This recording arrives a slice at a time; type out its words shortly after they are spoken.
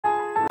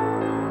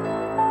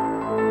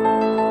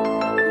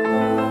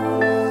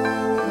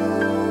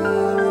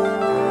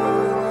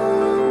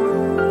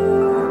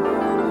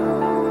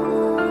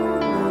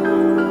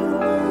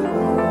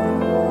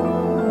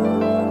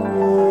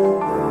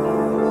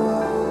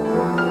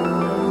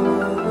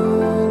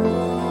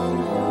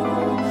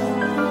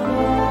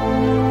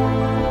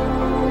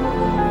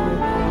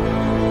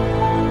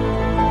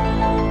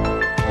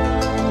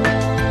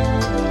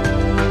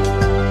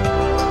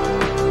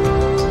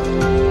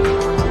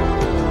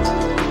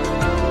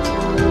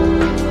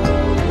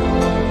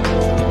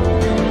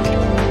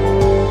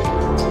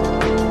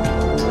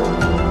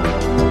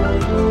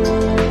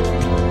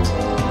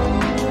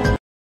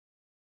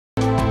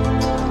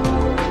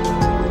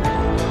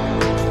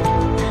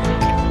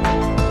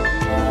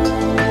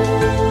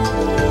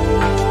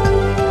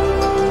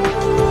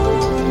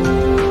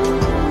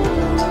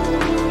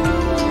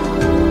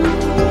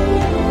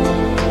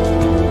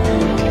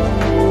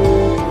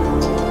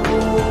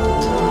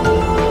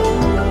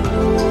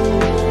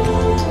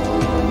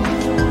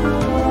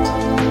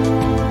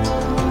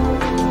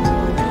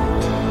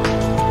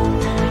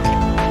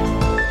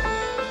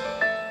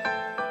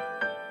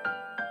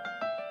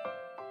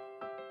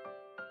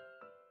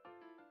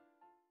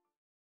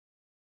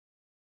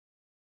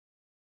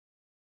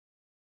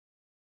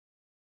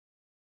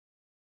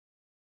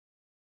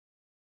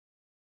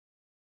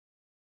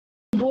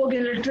Vogue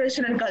in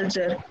Literature and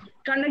Culture,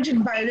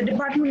 conducted by the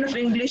Department of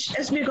English,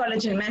 SB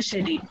College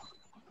Changanacherry.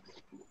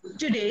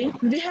 Today,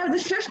 we have the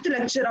fifth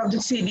lecture of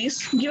the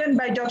series given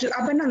by Dr.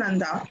 Aparna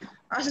Nandha,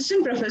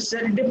 Assistant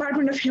Professor,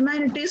 Department of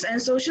Humanities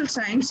and Social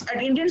Science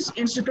at Indian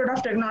Institute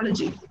of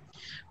Technology,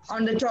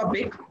 on the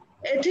topic,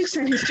 Ethics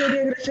and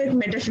Historiographic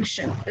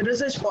Metafiction,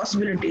 Research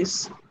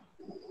Possibilities.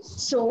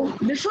 So,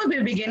 before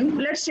we begin,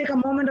 let's take a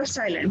moment of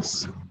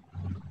silence.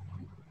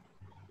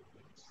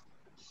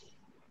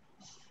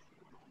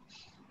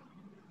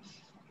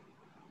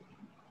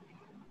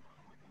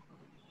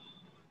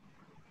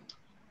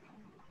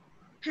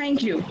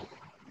 Thank you.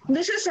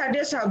 This is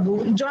Satya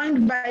Sabu,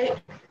 joined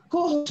by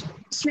co-host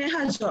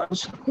Sneha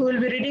George, who will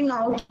be reading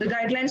out the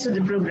guidelines of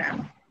the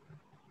program.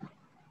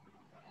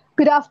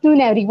 Good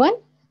afternoon, everyone.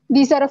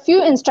 These are a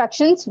few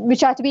instructions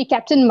which are to be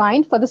kept in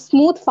mind for the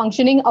smooth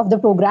functioning of the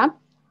program.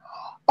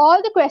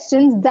 All the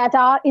questions that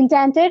are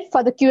intended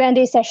for the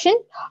Q&A session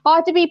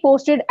are to be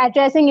posted,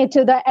 addressing it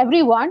to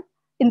everyone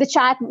in the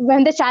chat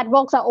when the chat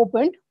box are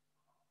opened.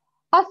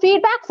 A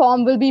feedback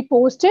form will be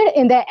posted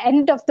in the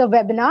end of the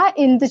webinar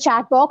in the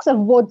chat box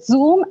of both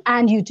Zoom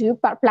and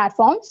YouTube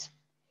platforms.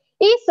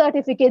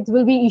 E-certificates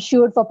will be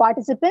issued for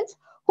participants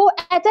who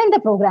attend the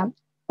program.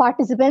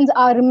 Participants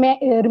are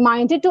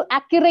reminded to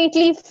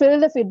accurately fill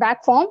the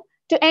feedback form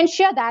to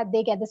ensure that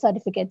they get the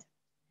certificate.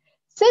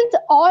 Since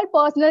all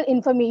personal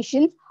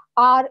information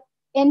are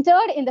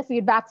entered in the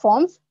feedback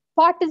forms,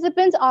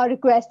 participants are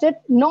requested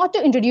not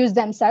to introduce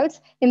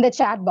themselves in the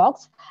chat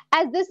box,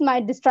 as this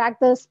might distract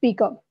the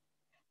speaker.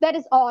 That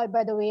is all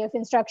by the way of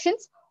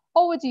instructions.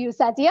 Over to you,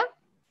 Satya.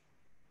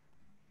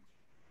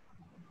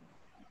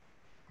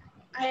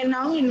 I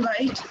now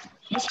invite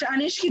Mr.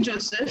 Anishki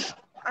Joseph,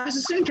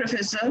 Assistant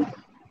Professor,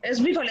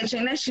 SB College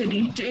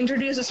Changanacherry, to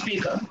introduce the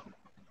speaker.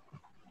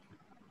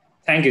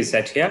 Thank you,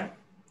 Satya.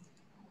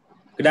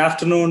 Good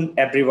afternoon,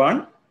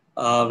 everyone.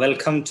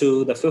 Welcome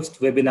to the fifth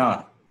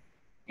webinar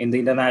in the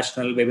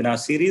International Webinar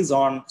Series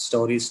on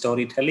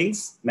Storytelling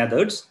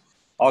Methods,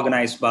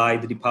 organized by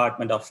the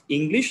Department of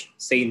English,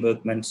 St.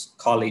 Berchmans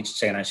College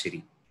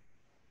Changanacherry.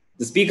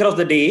 The speaker of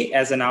the day,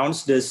 as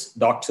announced, is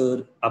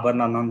Dr.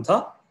 Aparna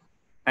Nandha,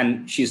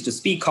 and she is to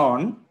speak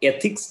on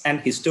ethics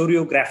and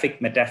historiographic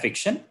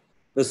metafiction,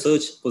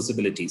 research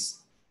possibilities.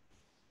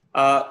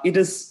 It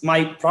is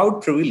my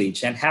proud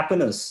privilege and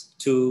happiness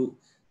to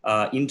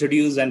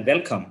introduce and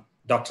welcome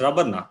Dr.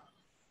 Aparna,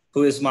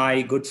 who is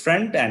my good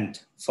friend and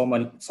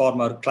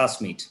former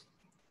classmate.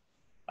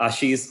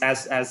 She is,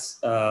 as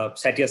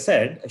Satya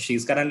said, she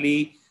is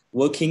currently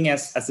working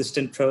as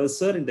assistant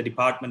professor in the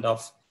Department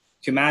of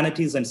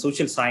Humanities and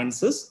Social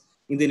Sciences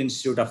in the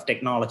Institute of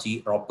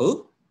Technology,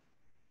 Vogue.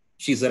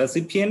 She is a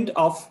recipient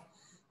of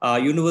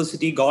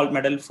University Gold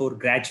Medal for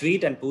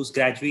graduate and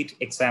postgraduate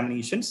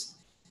examinations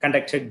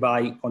conducted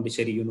by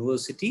Pondicherry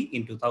University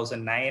in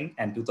 2009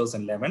 and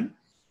 2011,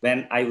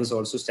 when I was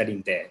also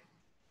studying there.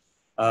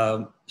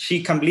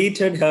 She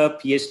completed her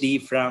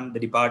PhD from the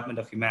Department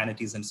of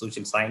Humanities and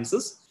Social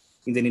Sciences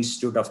in the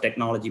Institute of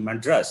Technology,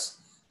 Madras,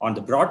 on the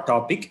broad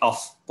topic of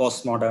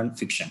postmodern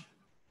fiction.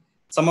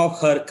 Some of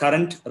her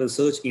current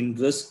research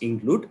interests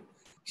include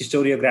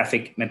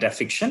historiographic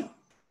metafiction,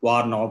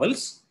 war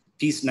novels,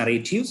 peace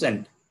narratives,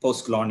 and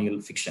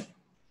post-colonial fiction.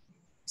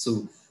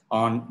 So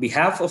on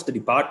behalf of the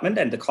department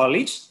and the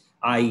college,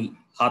 I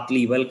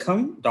heartily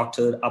welcome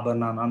Dr.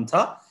 Aparna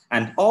Nandha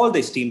and all the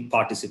esteemed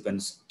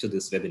participants to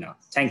this webinar.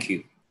 Thank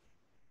you.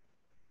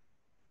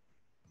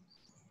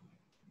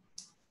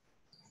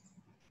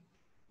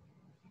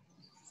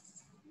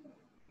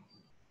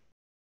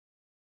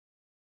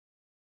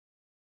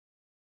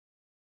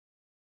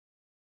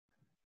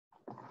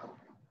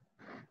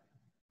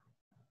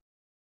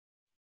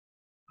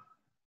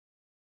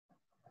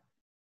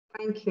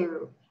 Thank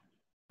you,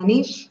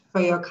 Anish,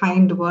 for your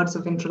kind words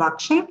of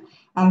introduction,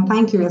 and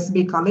thank you,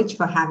 SB College,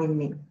 for having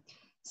me.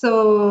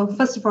 So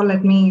first of all,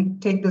 let me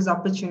take this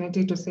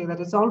opportunity to say that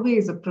it's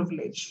always a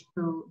privilege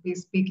to be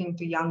speaking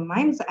to young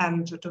minds,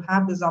 and to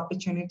have this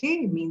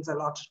opportunity means a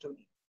lot to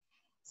me.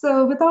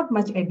 So without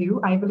much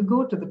ado, I will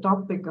go to the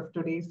topic of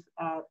today's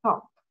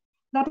talk.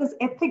 That is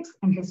ethics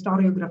and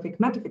historiographic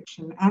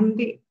metafiction and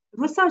the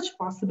research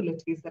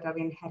possibilities that are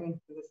inherent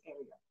in this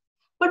area.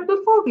 But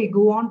before we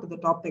go on to the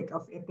topic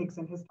of ethics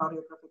and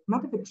historiographic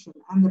metafiction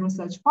and the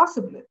research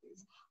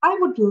possibilities, I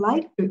would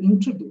like to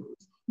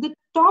introduce the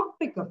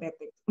topic of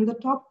ethics and the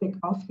topic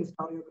of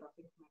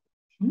historiographic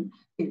metafiction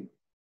to you.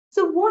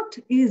 So what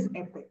is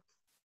ethics?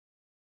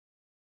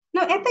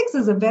 Now, ethics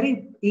is a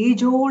very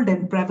age-old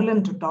and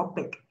prevalent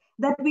topic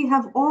that we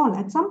have all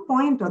at some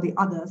point or the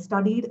other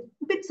studied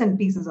bits and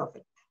pieces of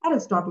it.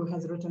 Aristotle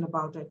has written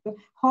about it,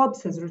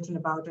 Hobbes has written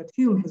about it,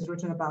 Hume has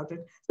written about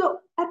it. So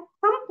at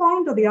some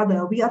point or the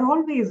other, we are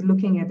always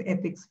looking at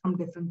ethics from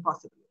different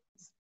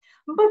possibilities.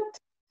 But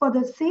for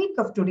the sake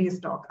of today's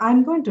talk,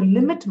 I'm going to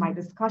limit my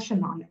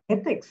discussion on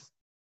ethics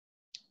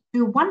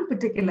to one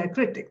particular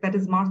critic, that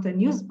is Martha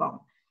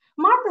Nussbaum.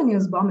 Martha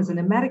Nussbaum is an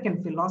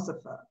American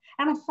philosopher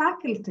and a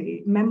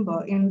faculty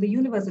member in the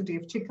University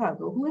of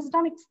Chicago who has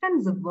done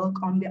extensive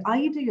work on the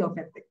idea of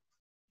ethics.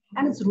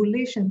 and its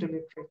relation to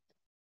literature.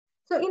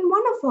 So in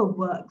one of her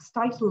works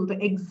titled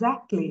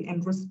Exactly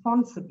and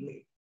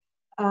Responsibly,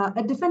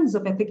 A Defense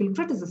of Ethical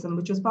Criticism,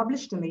 which was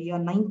published in the year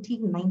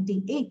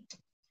 1998,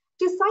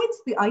 she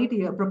cites the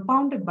idea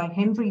propounded by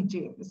Henry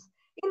James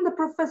in the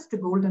Preface to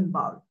Golden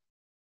Bowl.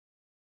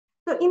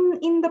 So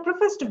in the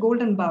Preface to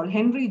Golden Bowl,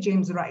 Henry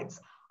James writes,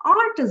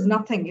 art is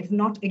nothing if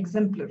not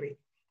exemplary,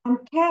 and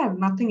care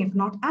nothing if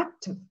not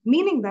active,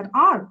 meaning that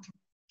art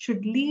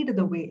should lead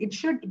the way. It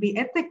should be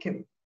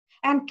ethical.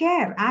 And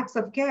care, acts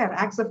of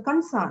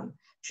concern,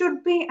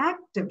 should be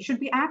active, should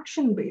be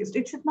action-based.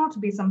 It should not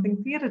be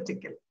something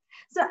theoretical.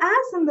 So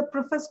as in the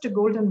Preface to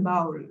Golden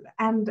Bowl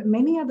and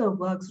many other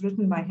works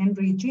written by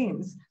Henry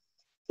James,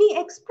 he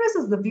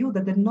expresses the view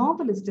that the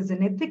novelist is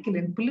an ethical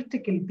and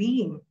political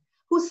being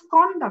whose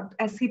conduct,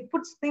 as he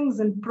puts things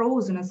in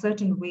prose in a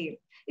certain way,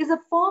 is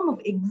a form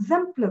of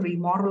exemplary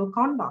moral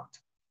conduct,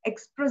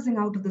 expressing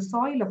out of the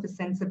soil of his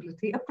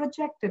sensibility a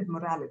projected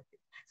morality.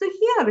 So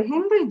here,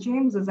 Henry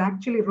James is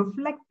actually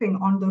reflecting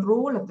on the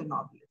role of the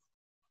novelist.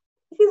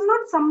 He's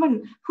not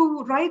someone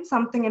who writes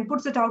something and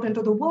puts it out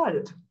into the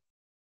world.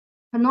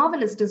 A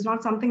novelist is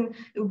not something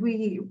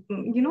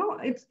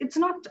it's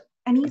not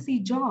an easy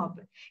job.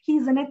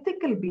 He's an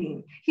ethical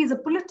being. He's a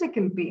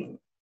political being.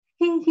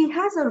 He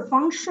has a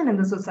function in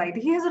the society.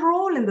 He has a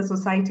role in the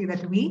society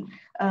that we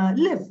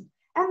live.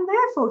 And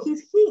therefore,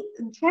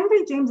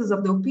 Henry James is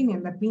of the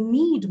opinion that we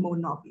need more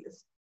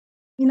novelists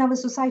in our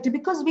society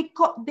because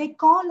they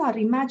call our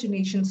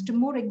imaginations to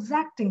more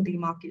exacting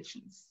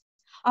demarcations,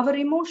 our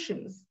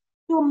emotions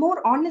to a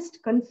more honest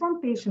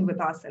confrontation with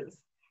ourselves,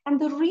 and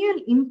the real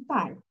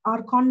impact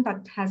our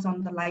conduct has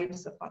on the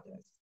lives of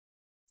others.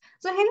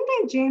 So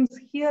Henry James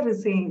here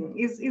is saying,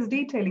 is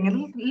detailing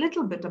a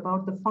little bit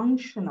about the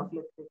function of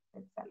literature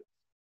itself.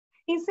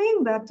 He's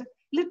saying that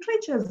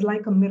literature is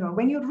like a mirror.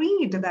 When you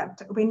read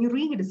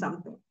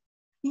something,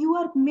 you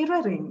are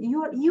mirroring,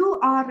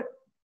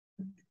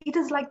 it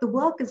is like the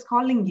work is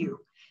calling you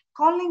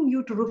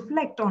to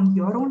reflect on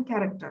your own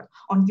character,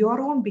 on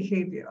your own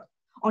behavior,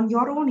 on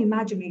your own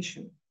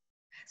imagination.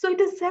 So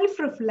it is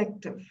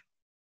self-reflective.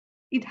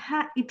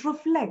 It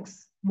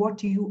reflects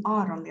what you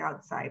are on the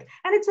outside.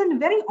 And it's a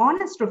very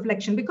honest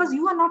reflection because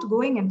you are not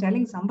going and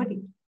telling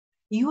somebody.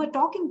 You are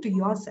talking to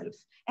yourself.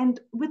 And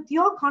with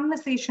your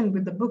conversation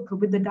with the book,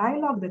 with the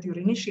dialogue that you're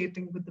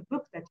initiating with the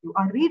book that you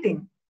are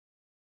reading,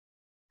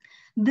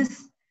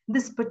 this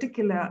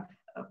particular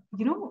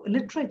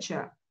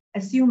literature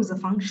assumes a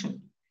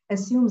function,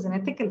 assumes an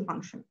ethical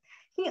function.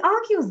 He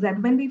argues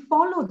that when we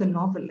follow the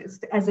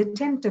novelist as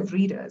attentive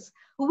readers,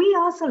 we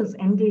ourselves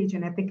engage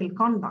in ethical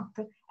conduct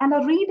and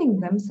our reading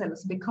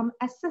themselves become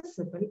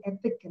accessible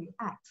ethical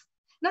acts.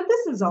 Now,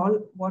 this is all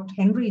what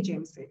Henry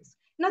James says.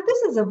 Now,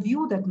 this is a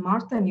view that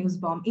Martha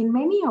Nussbaum in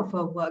many of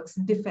her works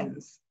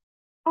defends.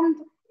 And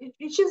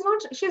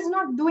she's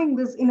not doing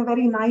this in a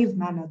very naive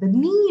manner. The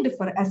need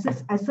for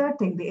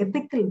asserting the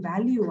ethical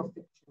value of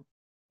fiction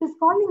is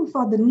calling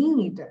for the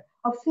need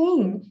of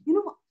saying,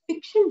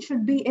 fiction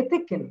should be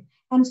ethical,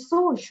 and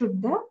so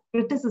should the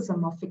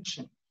criticism of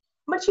fiction.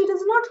 But she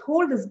does not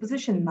hold this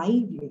position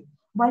naively.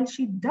 While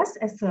she does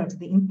assert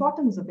the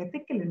importance of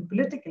ethical and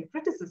political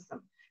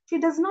criticism, she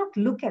does not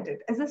look at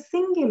it as a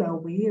singular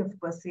way of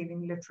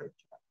perceiving literature.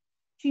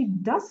 She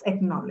does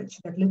acknowledge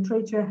that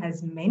literature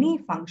has many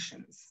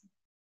functions.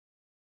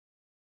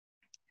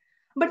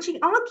 But she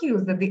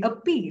argues that the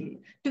appeal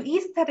to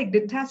aesthetic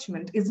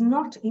detachment is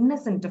not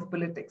innocent of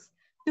politics.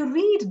 To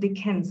read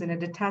Dickens in a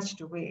detached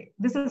way,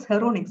 this is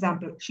her own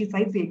example. She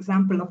cites the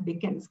example of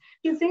Dickens.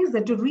 She says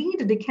that to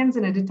read Dickens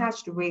in a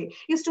detached way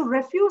is to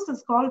refuse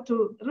his call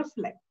to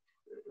reflect.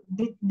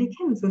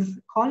 Dickens is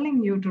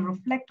calling you to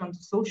reflect on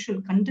social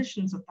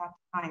conditions of that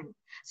time.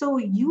 So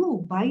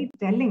you, by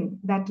telling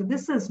that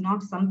this is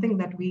not something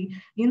that we,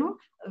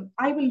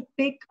 I will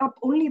take up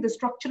only the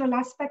structural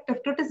aspect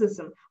of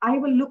criticism. I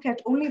will look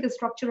at only the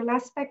structural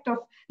aspect of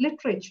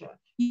literature.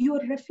 You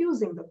are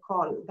refusing the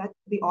call that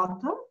the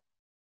author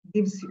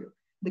gives you.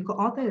 The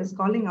author is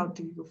calling out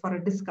to you for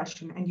a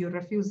discussion and you're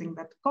refusing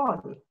that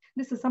call.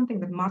 This is something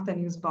that Martha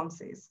Nussbaum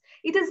says.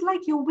 It is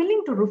like you're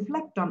willing to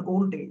reflect on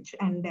old age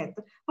and death,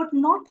 but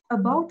not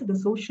about the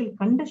social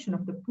condition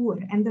of the poor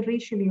and the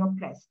racially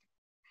oppressed.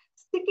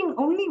 Sticking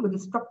only with the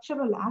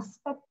structural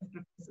aspect of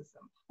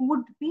criticism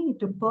would be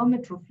to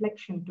permit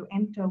reflection to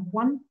enter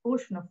one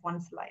portion of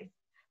one's life,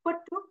 but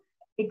to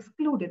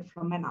exclude it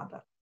from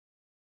another.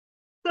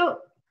 So,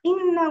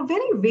 in a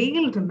very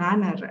veiled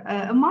manner,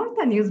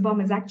 Martha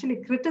Nussbaum is actually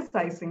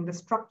criticizing the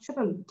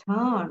structural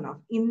turn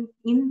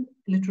in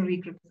literary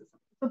criticism.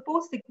 So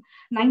post the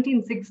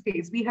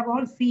 1960s, we have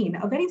all seen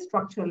a very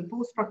structural,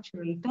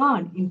 post-structural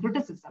turn in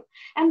criticism.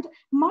 And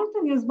Martha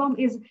Nussbaum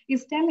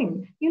is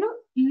telling,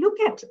 look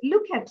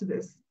at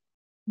this.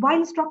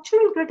 While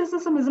structural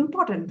criticism is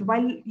important,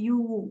 while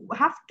you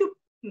have to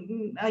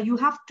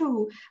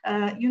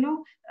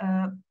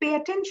pay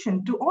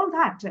attention to all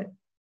that,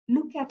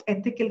 look at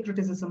ethical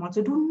criticism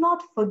also. Do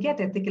not forget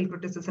ethical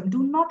criticism.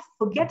 Do not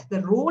forget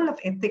the role of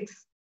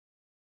ethics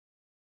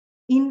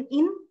in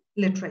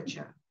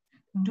literature.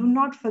 Do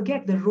not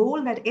forget the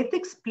role that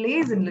ethics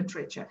plays in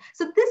literature.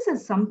 So this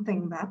is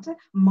something that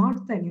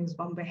Martha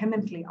Nussbaum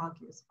vehemently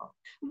argues for.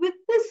 With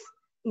this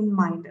in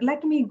mind,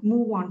 let me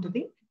move on to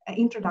the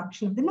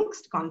introduction of the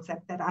next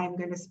concept that I am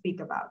going to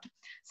speak about.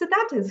 So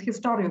that is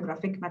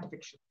historiographic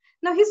metafiction.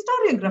 Now,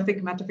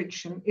 historiographic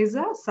metafiction is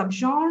a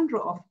subgenre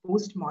of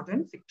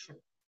postmodern fiction.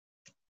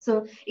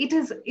 So it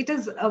is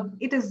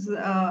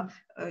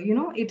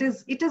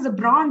a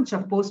branch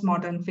of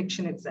postmodern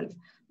fiction itself.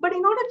 But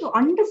in order to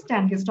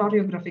understand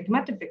historiographic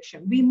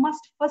metafiction, we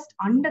must first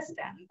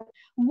understand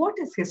what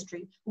is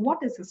history,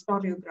 what is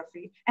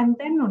historiography, and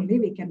then only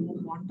we can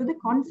move on to the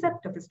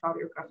concept of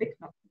historiographic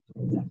metafiction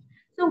itself.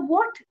 So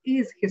what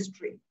is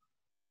history?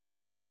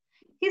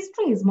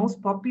 History is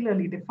most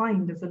popularly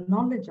defined as a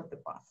knowledge of the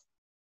past.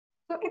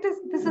 So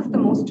this is the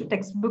most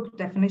textbook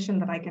definition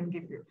that I can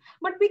give you.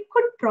 But we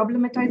could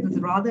problematize this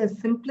rather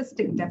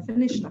simplistic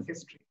definition of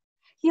history.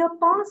 Here,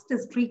 past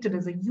is treated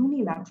as a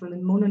unilateral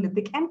and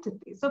monolithic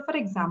entity. So for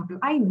example,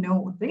 I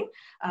know the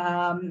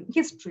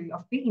history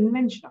of the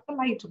invention of the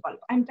light bulb.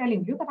 I'm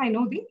telling you that I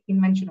know the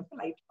invention of the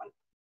light bulb.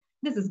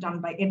 This is done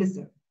by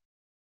Edison.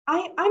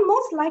 I'm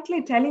most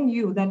likely telling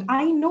you that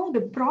I know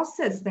the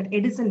process that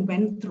Edison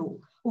went through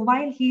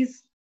while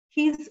he's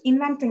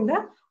inventing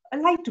the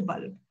light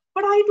bulb.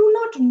 But I do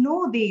not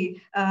know the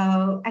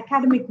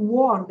academic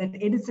war that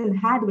Edison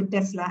had with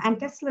Tesla and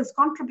Tesla's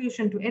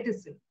contribution to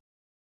Edison.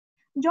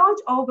 George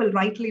Orwell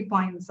rightly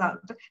points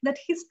out that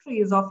history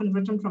is often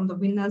written from the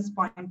winner's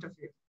point of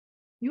view.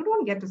 You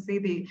don't get to see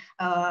the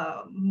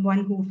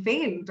one who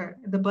failed,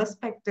 the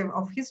perspective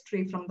of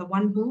history from the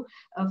one who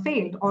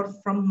failed, or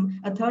from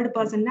a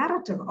third-person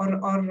narrative,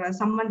 or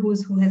someone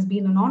who has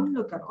been an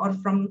onlooker, or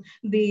from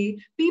the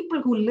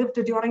people who lived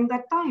during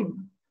that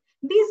time.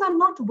 These are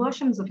not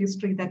versions of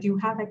history that you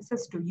have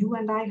access to, you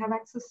and I have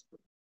access to.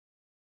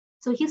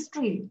 So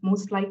history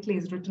most likely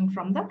is written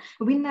from the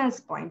winner's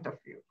point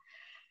of view.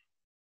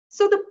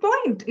 So the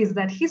point is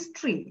that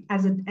history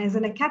as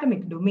an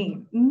academic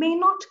domain may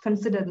not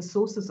consider the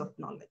sources of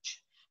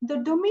knowledge. The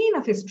domain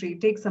of history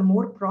takes a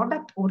more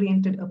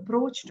product-oriented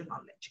approach to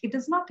knowledge. It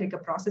does not take a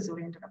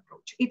process-oriented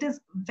approach. It is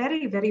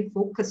very, very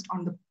focused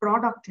on the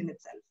product in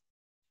itself.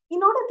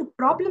 In order to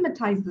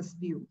problematize this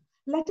view,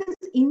 let us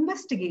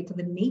investigate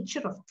the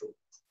nature of truth,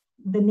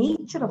 the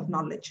nature of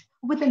knowledge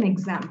with an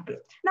example.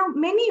 Now,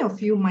 many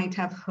of you might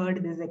have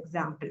heard this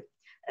example.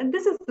 And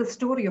this is the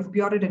story of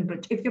Puritan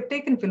Bridge. If you've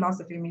taken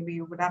philosophy, maybe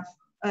you would have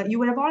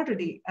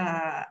already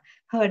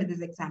heard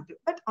this example,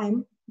 but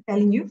I'm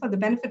telling you for the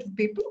benefit of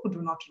people who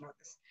do not know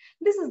this.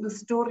 This is the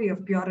story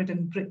of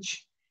Puritan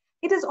Bridge.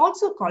 It is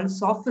also called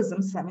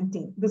Sophism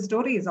 17. The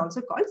story is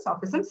also called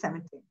Sophism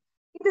 17.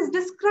 It is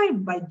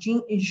described by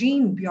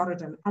Jean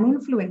Puritan, an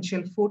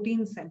influential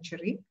 14th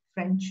century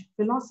French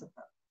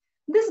philosopher.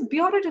 This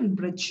Puritan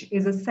Bridge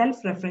is a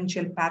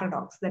self-referential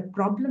paradox that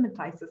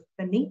problematizes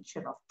the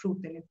nature of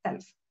truth in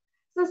itself.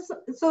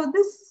 So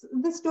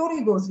this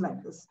story goes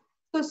like this.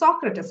 So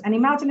Socrates, an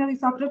imaginary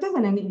Socrates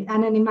and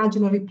an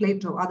imaginary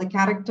Plato are the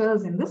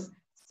characters in this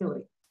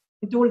story,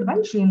 told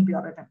by Jean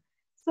Puritan.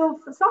 So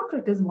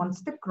Socrates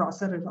wants to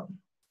cross a river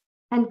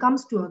and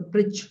comes to a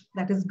bridge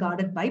that is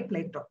guarded by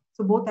Plato.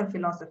 So both are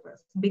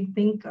philosophers, big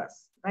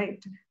thinkers,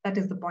 right? That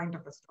is the point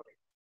of the story.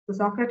 So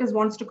Socrates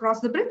wants to cross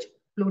the bridge.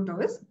 Plato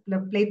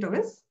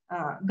is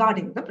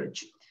guarding the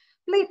bridge.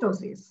 Plato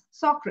says,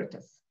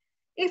 Socrates,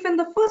 if in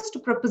the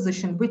first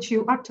proposition which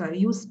you utter,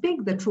 you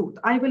speak the truth,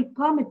 I will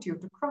permit you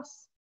to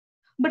cross.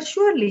 But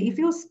surely if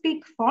you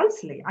speak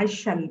falsely, I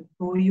shall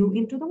throw you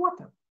into the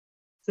water.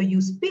 So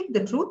you speak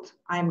the truth,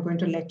 I am going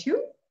to let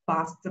you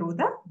pass through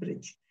the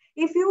bridge.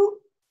 If you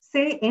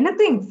say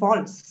anything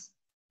false,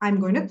 I'm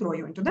going to throw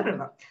you into the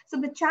river. So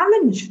the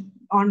challenge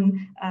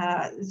on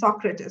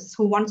Socrates,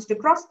 who wants to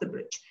cross the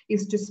bridge,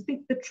 is to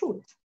speak the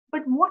truth.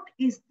 But what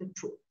is the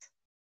truth?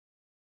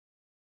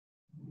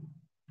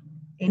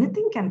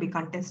 Anything can be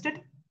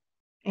contested.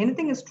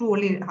 Anything is true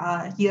only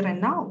here and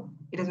now.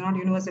 It is not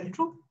universal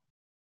truth.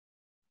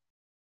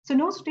 So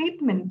no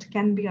statement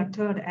can be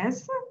uttered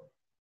as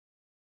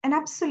an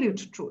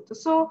absolute truth.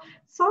 So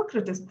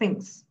Socrates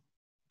thinks,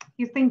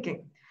 he's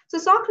thinking. So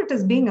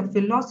Socrates, being a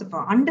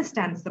philosopher,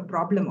 understands the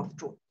problem of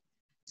truth.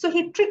 So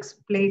he tricks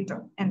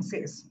Plato and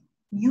says,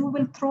 you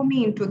will throw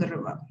me into the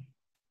river.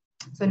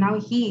 So now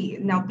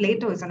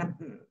Plato is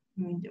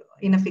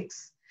in a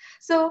fix.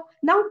 So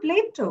now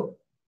Plato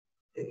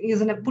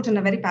is put in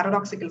a very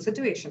paradoxical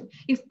situation.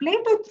 If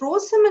Plato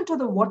throws him into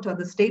the water,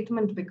 the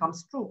statement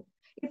becomes true.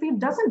 If he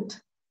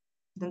doesn't,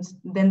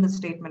 then the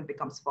statement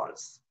becomes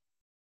false.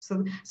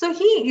 So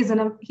he's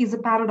a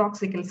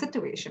paradoxical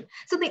situation.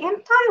 So the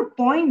entire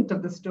point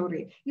of the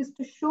story is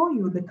to show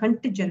you the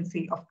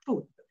contingency of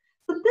truth.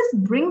 So this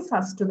brings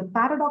us to the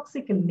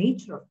paradoxical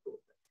nature of truth,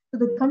 to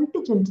the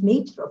contingent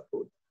nature of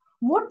truth.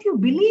 What you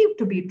believe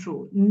to be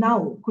true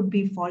now could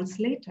be false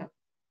later.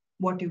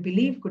 What you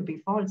believe could be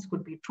false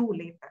could be true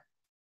later.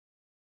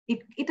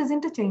 It is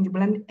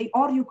interchangeable,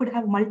 or you could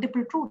have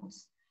multiple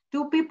truths,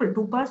 two people,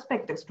 two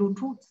perspectives, two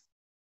truths,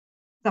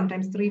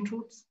 sometimes three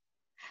truths.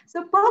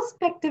 So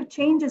perspective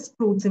changes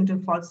truths into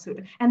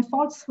falsehood and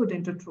falsehood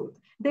into truth,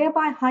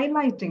 thereby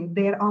highlighting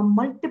there are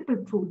multiple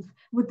truths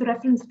with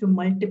reference to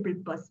multiple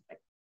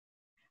perspectives.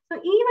 So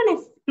even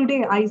if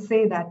today I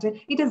say that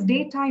it is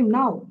daytime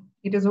now,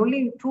 it is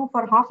only true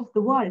for half of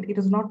the world, it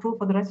is not true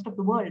for the rest of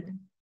the world.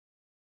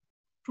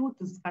 Truth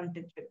is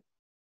contingent.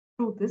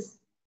 Truth is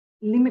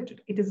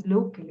limited. It is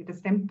local. It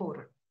is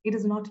temporal. It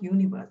is not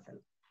universal.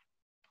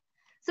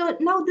 So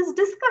now this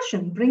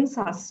discussion brings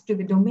us to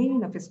the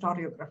domain of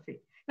historiography.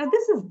 Now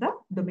this is the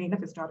domain of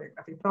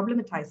historiography,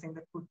 problematizing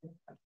the truth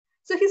itself.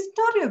 So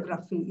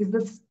historiography is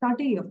the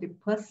study of the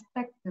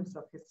perspectives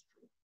of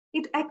history.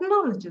 It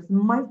acknowledges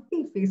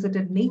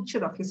multifaceted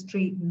nature of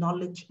history,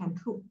 knowledge, and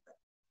truth.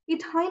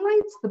 It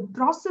highlights the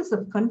process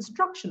of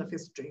construction of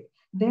history,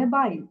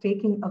 thereby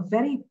taking a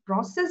very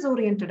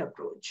process-oriented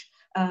approach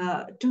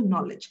to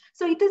knowledge.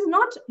 So it is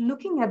not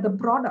looking at the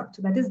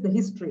product, that is the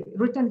history,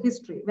 written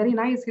history, very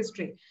nice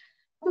history.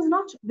 It is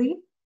not the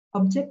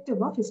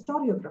objective of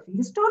historiography.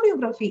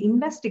 Historiography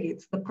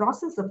investigates the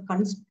process of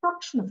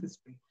construction of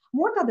history.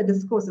 What are the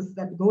discourses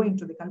that go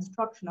into the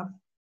construction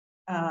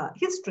of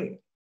history?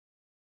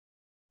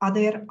 Are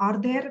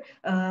there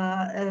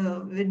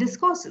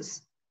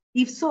discourses?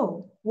 If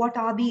so, what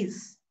are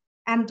these?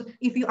 And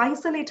if you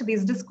isolate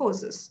these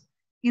discourses,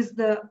 is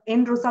the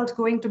end result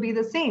going to be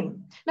the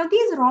same? Now,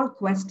 these are all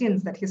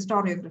questions that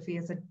historiography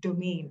as a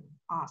domain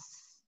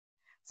asks.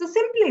 So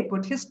simply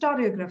put,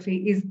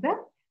 historiography is the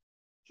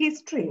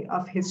history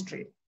of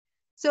history.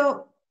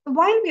 So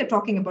while we are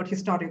talking about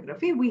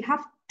historiography, we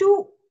have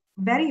two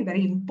very,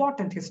 very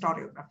important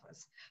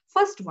historiographers.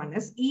 First one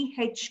is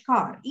E.H.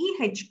 Carr.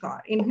 E.H.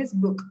 Carr, in his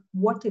book,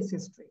 What is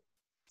History?,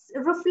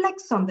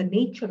 reflects on the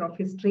nature of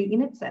history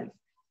in itself.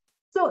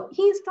 So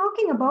he's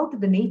talking about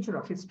the nature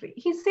of history.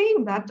 He's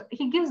saying that,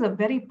 he gives a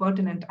very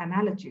pertinent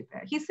analogy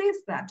there. He says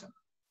that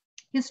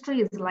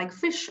history is like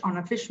fish on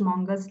a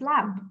fishmonger's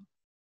slab.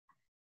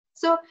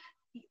 So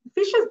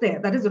fish is there,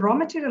 that is, raw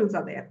materials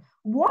are there.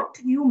 What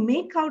you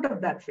make out of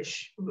that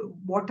fish,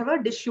 whatever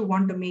dish you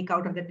want to make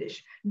out of the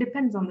dish,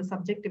 depends on the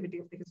subjectivity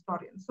of the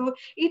historian. So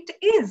it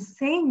is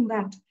saying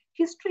that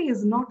history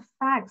is not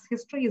facts,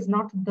 history is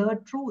not the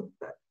truth.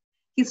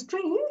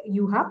 History,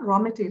 you have raw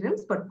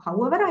materials, but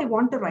however I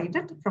want to write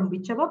it, from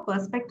whichever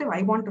perspective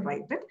I want to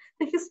write it,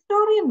 the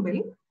historian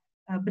will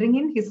bring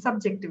in his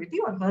subjectivity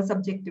or her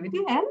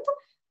subjectivity and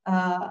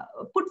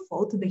put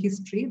forth the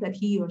history that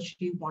he or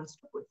she wants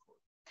to put forth.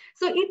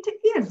 So it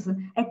is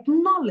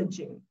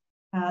acknowledging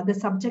the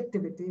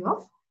subjectivity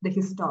of the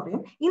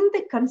historian in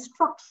the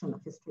construction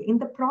of history, in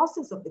the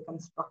process of the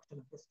construction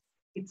of history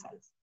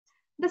itself.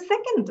 The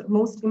second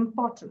most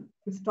important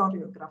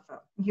historiographer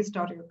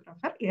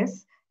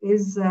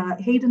is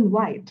Hayden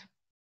White.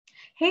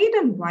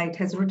 Hayden White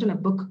has written a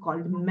book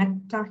called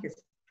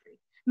Metahistory.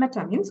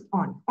 Meta means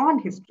on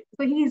history.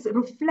 So he is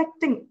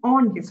reflecting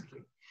on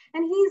history.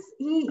 And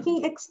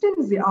he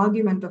extends the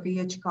argument of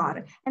E.H.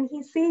 Carr, and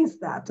he says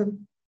that,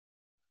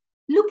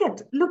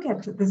 look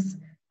at this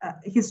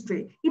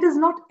history. It is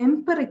not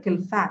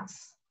empirical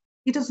facts.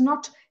 It is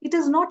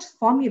not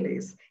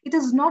formulas. It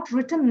is not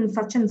written in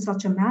such and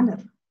such a manner.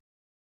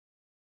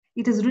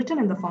 It is written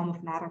in the form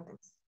of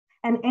narratives.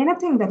 And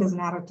anything that is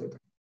narrated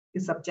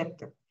is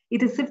subjective.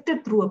 It is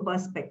sifted through a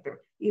perspective.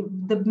 If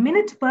the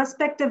minute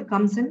perspective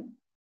comes in,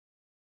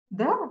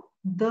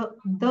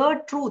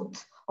 the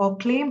truth or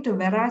claim to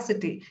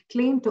veracity,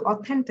 claim to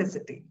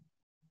authenticity,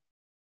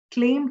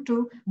 claim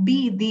to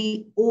be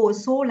the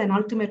sole and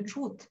ultimate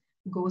truth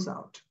goes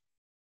out.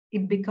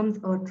 It becomes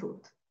a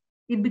truth.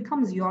 It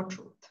becomes your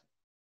truth.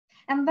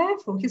 And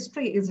therefore,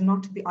 history is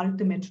not the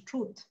ultimate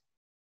truth.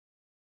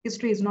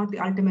 History is not the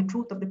ultimate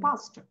truth of the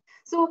past.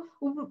 So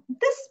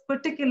this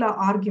particular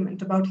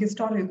argument about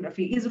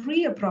historiography is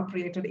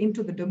reappropriated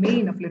into the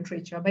domain of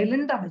literature by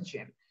Linda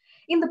Hutcheon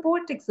in The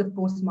Poetics of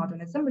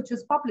Postmodernism, which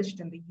was published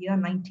in the year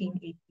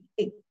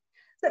 1988.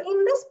 So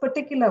in this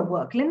particular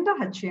work, Linda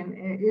Hutcheon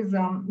is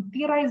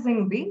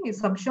theorizing the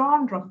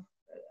subgenre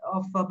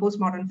of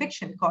postmodern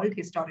fiction called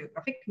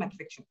historiographic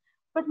metafiction.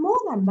 But more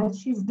than that,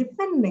 she's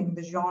defending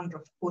the genre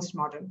of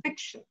postmodern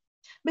fiction.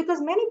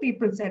 Because many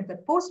people said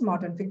that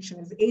postmodern fiction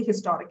is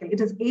ahistorical,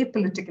 it is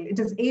apolitical, it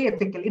is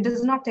aethical, it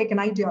does not take an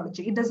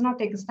ideology, it does not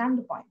take a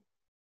standpoint.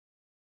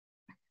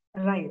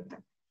 Right.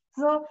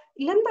 So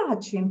Linda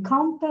Hutcheon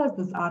counters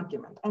this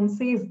argument and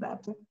says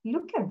that,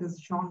 look at this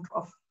genre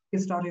of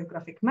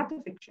historiographic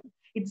metafiction.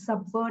 It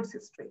subverts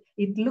history.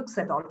 It looks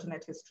at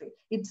alternate history.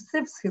 It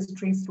sifts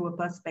history through a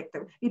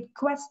perspective. It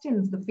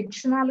questions the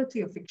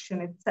fictionality of fiction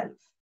itself.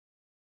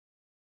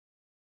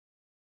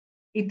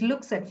 It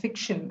looks at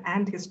fiction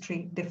and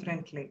history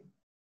differently.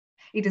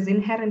 It is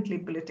inherently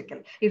political.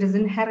 It is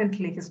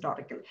inherently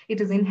historical. It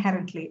is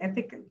inherently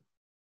ethical.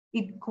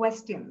 It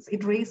questions,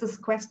 it raises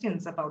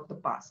questions about the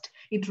past.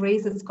 It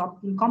raises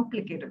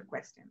complicated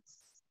questions.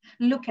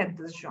 Look at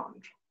this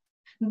genre.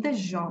 This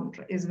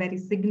genre is very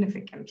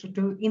significant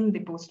in the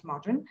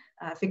postmodern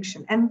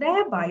fiction. And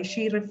thereby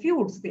she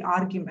refutes the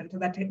argument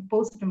that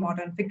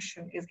postmodern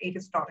fiction is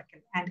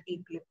ahistorical and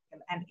apolitical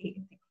and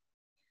aethical.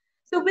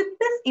 So with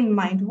this in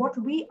mind, what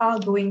we are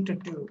going to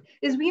do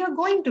is we are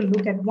going to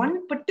look at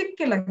one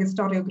particular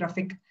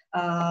historiographic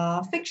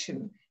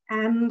fiction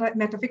and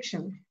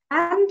metafiction,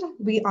 and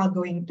we are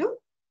going to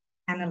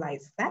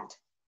analyze that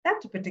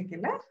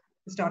particular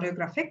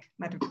historiographic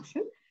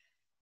metafiction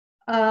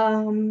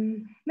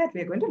that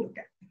we are going to look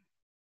at.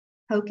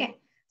 Okay,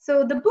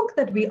 so the book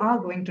that we are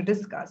going to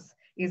discuss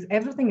is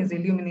Everything is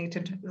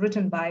Illuminated,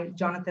 written by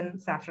Jonathan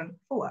Safran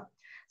Foer.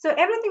 So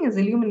Everything is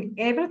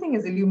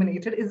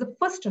Illuminated is the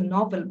first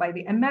novel by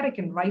the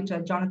American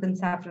writer Jonathan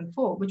Safran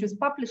Foer, which was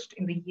published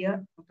in the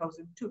year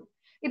 2002.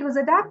 It was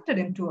adapted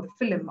into a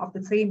film of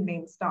the same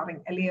name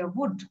starring Elijah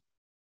Wood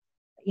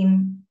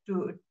in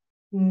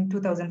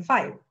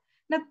 2005.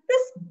 Now,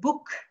 this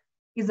book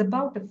is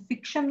about a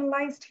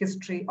fictionalized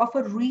history of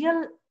a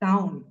real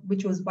town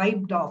which was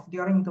wiped off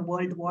during the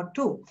World War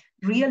II,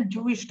 real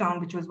Jewish town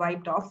which was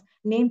wiped off,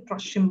 named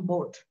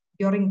Prussian-Boot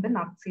during the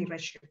Nazi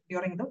regime,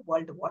 during the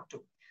World War II.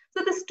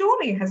 So the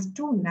story has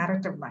two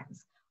narrative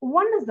lines.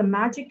 One is the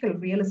magical,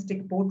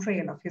 realistic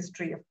portrayal of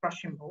history of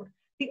Prussian-Boot.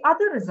 The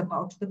other is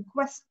about the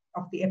quest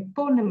of the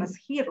eponymous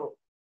hero,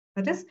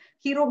 that is,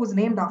 hero who's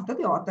named after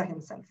the author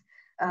himself,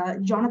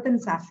 Jonathan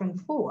Safran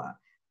Foer,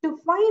 to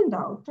find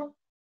out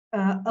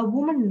a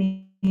woman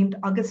named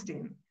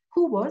Augustine,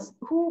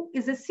 who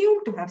is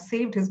assumed to have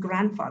saved his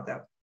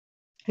grandfather,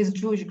 his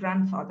Jewish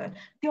grandfather,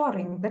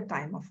 during the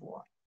time of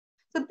war.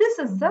 So this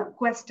is the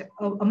quest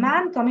of a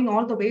man coming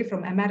all the way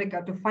from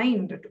America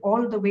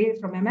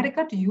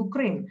to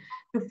Ukraine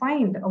to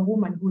find a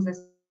woman who's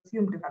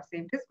assumed to have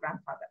saved his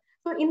grandfather.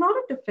 So in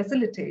order to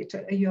facilitate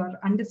your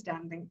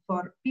understanding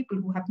for people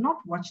who have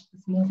not watched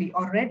this movie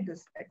or read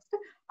this text,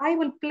 I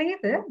will play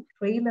the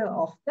trailer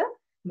of the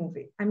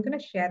movie. I'm going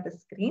to share the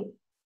screen.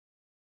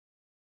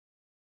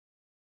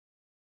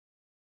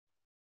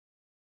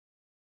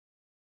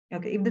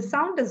 Okay, if the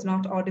sound is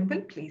not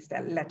audible, please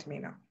let me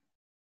know.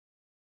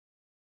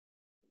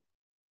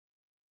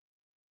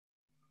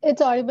 It's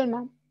audible,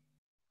 ma'am.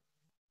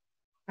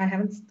 I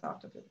haven't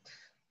started it.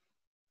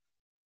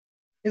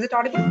 Is it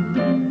audible?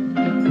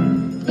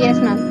 Yes,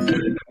 ma'am.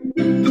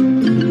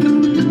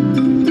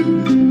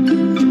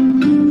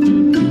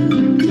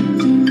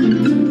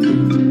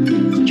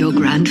 Your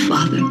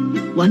grandfather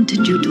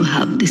wanted you to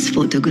have this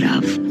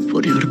photograph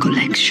for your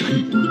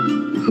collection.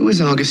 Who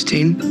is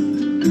Augustine?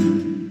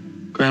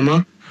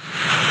 Grandma?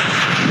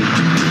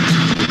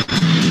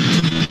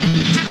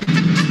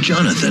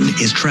 Jonathan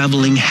is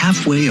traveling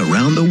halfway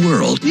around the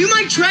world. You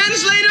my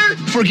translator?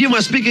 Forgive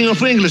my speaking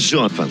of English,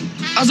 Jonathan,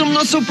 as I'm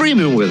not so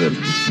premium with it.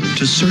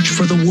 To search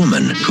for the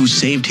woman who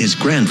saved his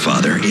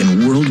grandfather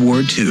in World War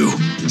II.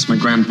 That's my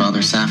grandfather,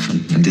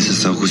 Safran. And this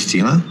is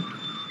Augustina?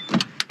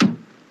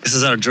 This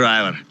is our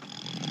driver.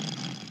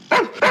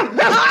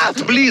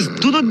 Please,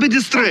 do not be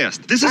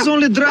distressed. This is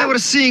only driver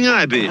seeing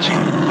eye, bitch.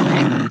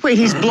 Wait,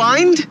 he's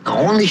blind?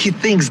 Only he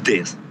thinks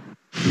this.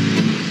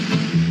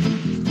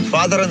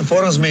 Father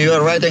informs me you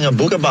are writing a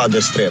book about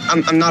this trip.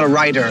 I'm not a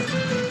writer,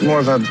 more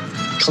of a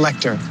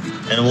collector.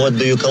 And what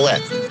do you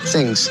collect?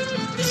 Things,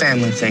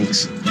 family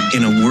things.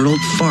 In a world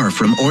far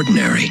from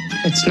ordinary.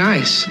 It's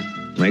nice.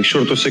 Make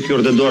sure to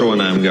secure the door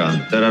when I'm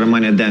gone. There are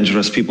many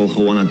dangerous people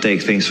who want to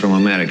take things from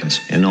Americans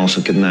and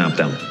also kidnap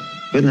them.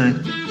 Good night.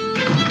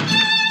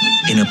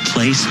 In a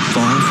place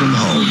far from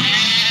home.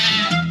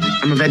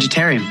 I'm a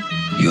vegetarian.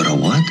 You're a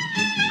what?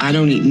 I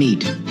don't eat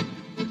meat.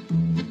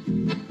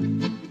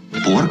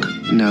 Pork?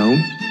 No.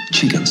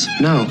 Chickens?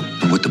 No.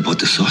 And what about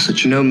the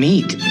sausage? No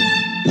meat.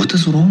 What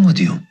is wrong with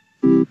you?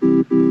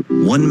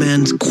 One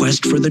man's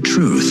quest for the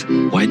truth.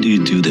 Why do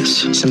you do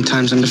this?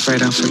 Sometimes I'm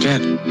afraid I'll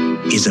forget.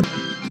 Is a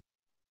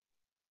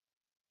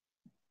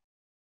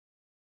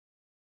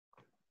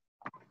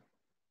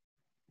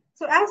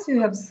So as you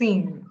have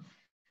seen,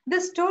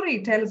 this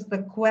story tells the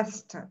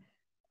quest.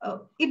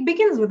 It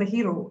begins with a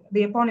hero,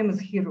 the eponymous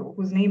hero,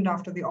 who's named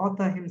after the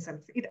author himself.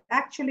 It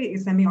actually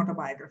is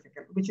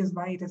semi-autobiographical, which is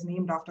why it is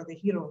named after the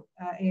hero,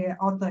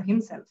 author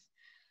himself.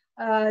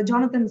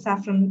 Jonathan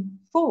Safran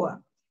Foer,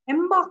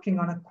 embarking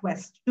on a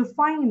quest to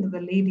find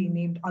the lady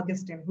named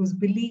Augustine, who's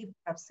believed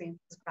to have saved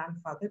his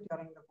grandfather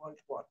during the World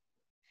War.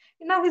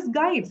 Now, his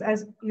guides,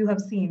 as you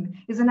have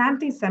seen, is an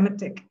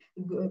anti-Semitic,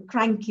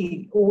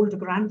 cranky old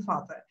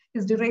grandfather,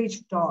 his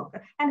deranged dog,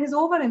 and his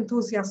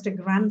over-enthusiastic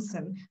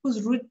grandson,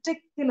 whose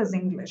ridiculous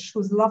English,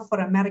 whose love for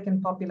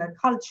American popular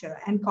culture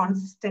and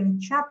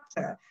consistent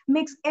chatter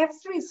makes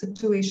every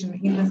situation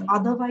in this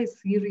otherwise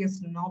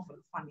serious novel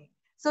funny.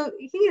 So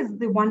he is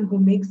the one who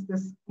makes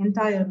this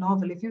entire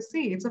novel. If you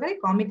see, it's a very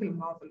comical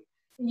novel.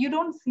 You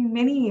don't see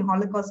many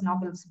Holocaust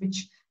novels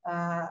which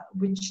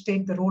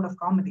take the road of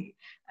comedy.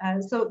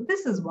 So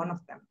this is one of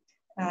them.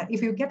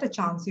 If you get a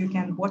chance, you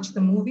can watch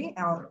the movie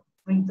or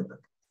read the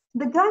book.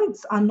 The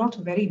guides are not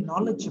very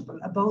knowledgeable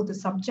about the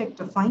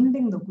subject of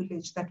finding the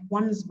village that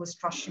once was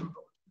Prussian-Boot,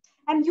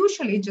 and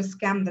usually just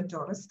scam the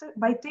tourist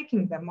by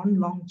taking them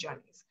on long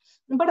journeys.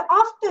 But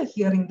after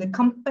hearing the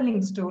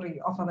compelling story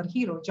of our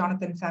hero,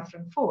 Jonathan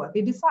Safran Foer,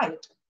 they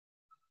decide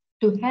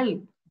to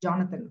help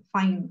Jonathan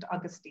find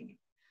Augustine.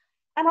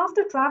 And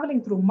after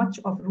traveling through much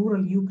of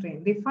rural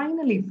Ukraine, they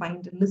finally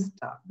find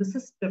Lista, the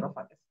sister of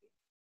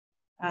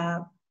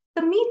Alexei.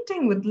 The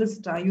meeting with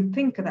Lista, you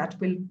think that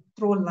will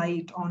throw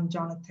light on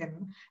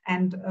Jonathan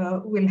and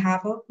will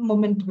have a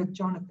moment with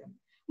Jonathan.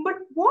 But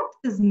what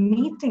this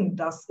meeting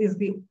does is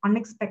the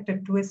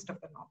unexpected twist of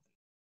the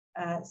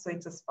novel. So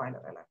it's a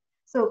spoiler alert.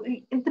 So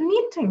in the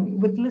meeting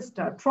with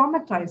Lista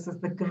traumatizes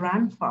the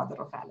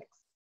grandfather of Alex,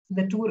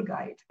 the tour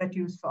guide that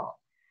you saw.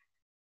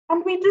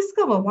 And we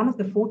discover one of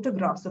the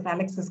photographs of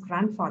Alex's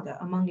grandfather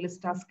among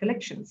Lista's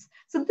collections.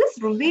 So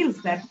this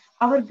reveals that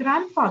our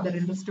grandfather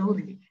in the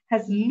story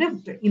has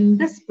lived in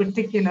this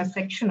particular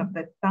section of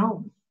the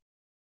town.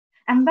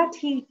 And that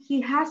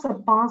he has a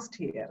past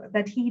here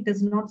that he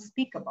does not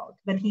speak about,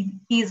 that he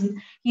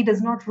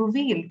does not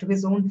reveal to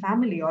his own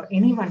family or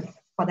anyone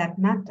for that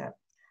matter.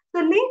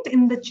 So late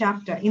in the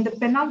chapter, in the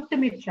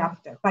penultimate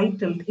chapter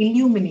titled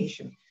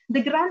Illumination,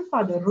 the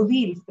grandfather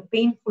reveals the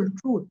painful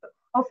truth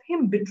of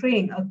him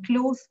betraying a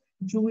close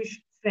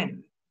Jewish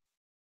friend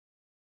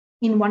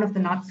in one of the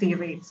Nazi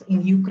raids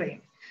in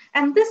Ukraine.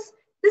 And this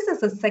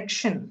is a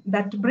section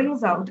that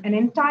brings out an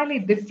entirely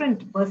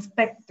different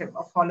perspective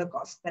of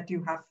Holocaust that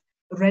you have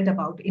read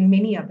about in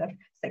many other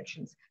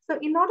sections. So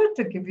in order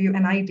to give you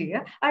an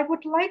idea, I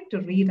would like to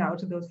read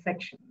out those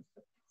sections.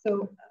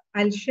 So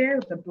I'll share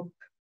the book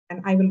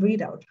and I will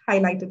read out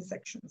highlighted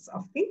sections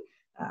of the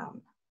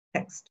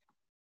text.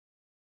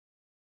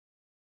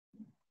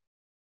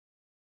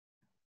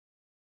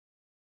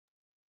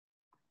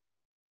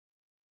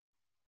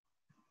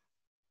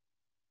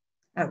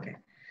 Okay,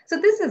 so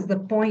this is the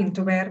point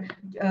where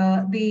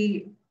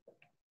the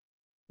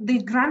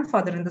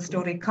grandfather in the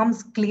story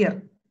comes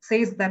clear,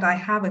 says that I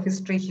have a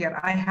history here.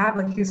 I have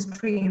a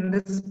history in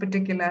this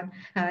particular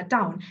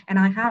town, and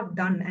I have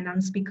done an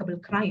unspeakable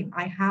crime.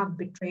 I have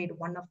betrayed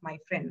one of my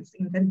friends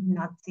in the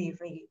Nazi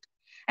raid.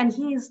 And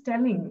he is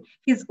telling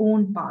his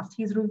own past.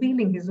 He's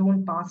revealing his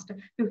own past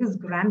to his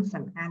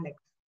grandson, Alex.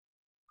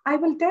 I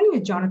will tell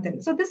you,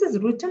 Jonathan. So this is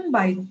written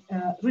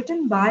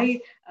by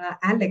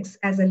Alex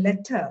as a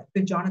letter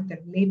to Jonathan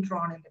later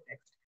on in the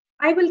text.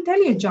 I will tell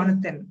you,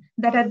 Jonathan,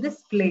 that at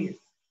this place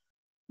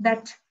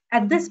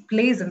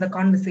in the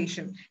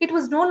conversation, it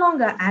was no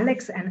longer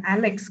Alex and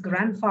Alex,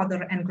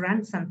 grandfather and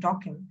grandson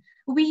talking.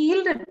 We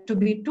yielded to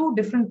be two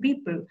different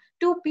people,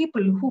 two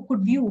people who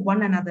could view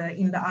one another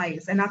in the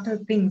eyes and utter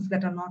things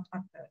that are not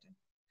uttered.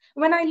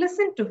 When I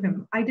listened to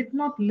him, I did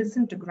not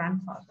listen to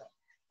grandfather,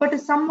 but to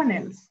someone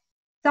else.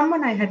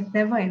 Someone I had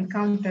never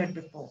encountered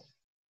before,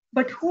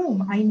 but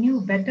whom I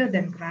knew better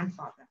than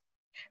grandfather.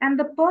 And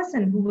the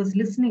person who was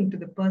listening to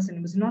the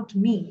person was not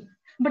me,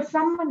 but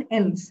someone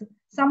else,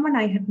 someone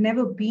I had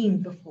never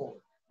been before,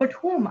 but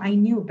whom I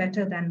knew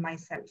better than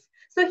myself.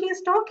 So he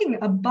is talking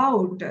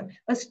about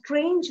a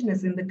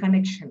strangeness in the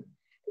connection.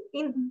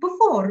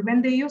 Before,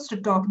 when they used to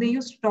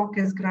talk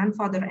as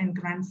grandfather and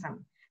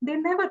grandson. They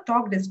never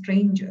talked as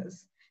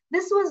strangers.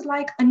 This was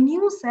like a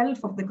new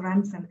self of the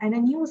grandson and a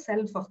new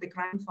self of the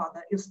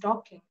grandfather is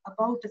talking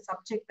about a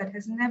subject that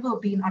has never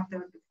been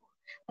uttered before,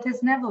 that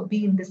has never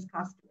been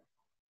discussed before.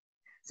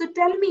 So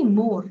tell me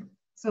more.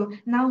 So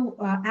now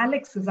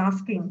Alex is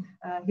asking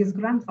his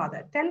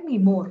grandfather, tell me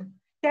more.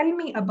 Tell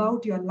me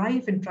about your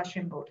life in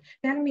Trashenbod.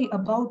 Tell me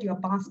about your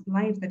past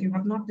life that you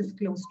have not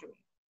disclosed to me.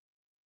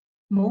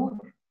 More.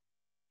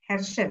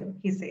 Herschel,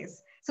 he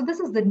says. So this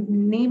is the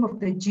name of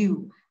the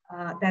Jew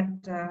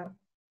that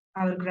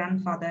our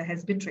grandfather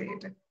has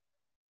betrayed.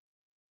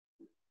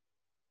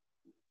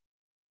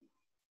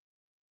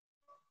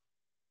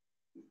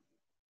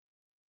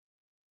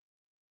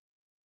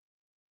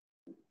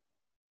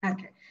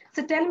 Okay,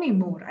 so tell me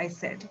more, I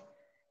said.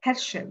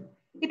 Herschel,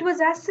 it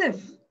was as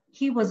if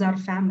he was our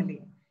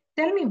family.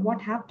 Tell me what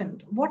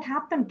happened. What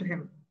happened to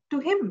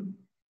him?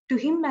 To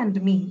him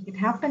and me. It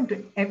happened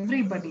to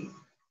everybody.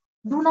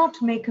 Do not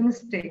make a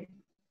mistake.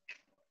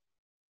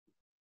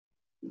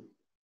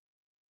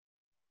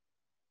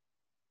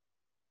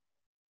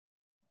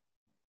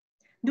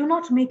 Do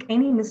not make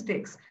any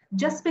mistakes.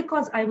 Just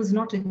because I was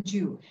not a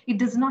Jew, it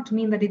does not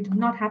mean that it did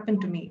not happen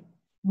to me.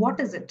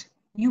 What is it?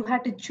 You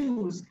had to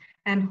choose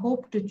and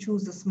hope to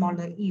choose a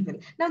smaller evil.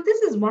 Now,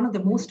 this is one of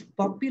the most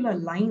popular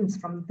lines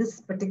from this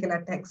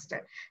particular text.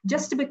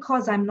 Just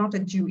because I'm not a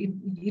Jew,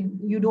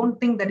 you don't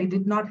think that it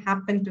did not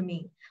happen to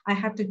me. I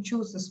had to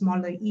choose a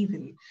smaller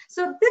evil.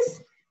 So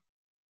this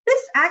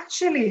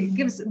actually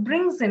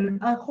brings in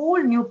a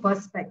whole new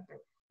perspective.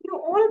 You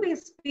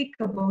always speak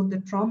about the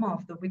trauma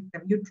of the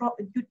victim.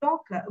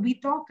 We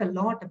talk a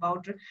lot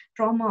about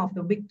trauma of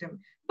the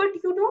victim, but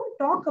you don't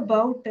talk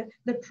about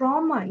the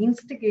trauma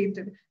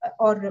instigated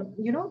or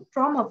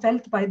trauma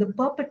felt by the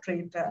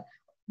perpetrator,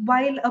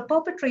 while a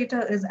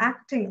perpetrator is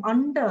acting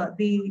under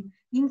the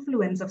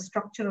influence of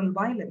structural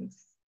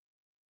violence.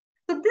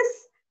 So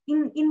this,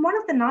 in one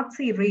of the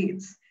Nazi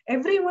raids,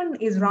 everyone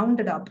is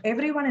rounded up.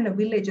 Everyone in a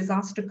village is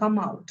asked to come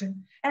out,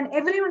 and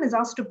everyone is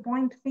asked to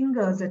point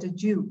fingers at a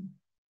Jew,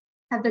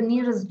 at the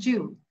nearest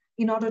Jew,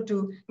 in order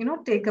to,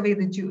 take away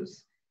the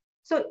Jews.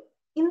 So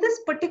in this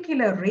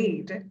particular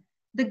raid,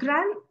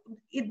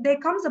 there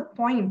comes a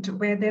point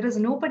where there is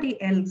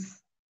nobody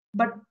else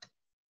but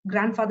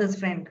grandfather's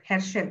friend,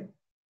 Herschel,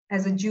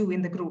 as a Jew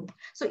in the group.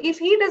 So if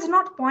he does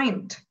not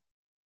point,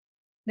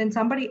 then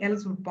somebody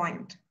else would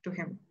point to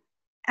him.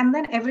 And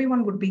then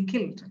everyone would be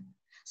killed.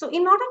 So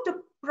in order to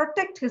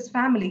protect his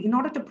family, in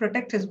order to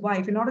protect his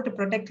wife, in order to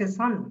protect his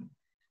son,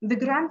 the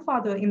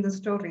grandfather in the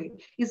story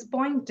is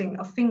pointing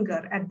a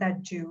finger at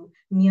that Jew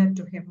near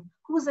to him,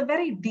 who is a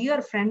very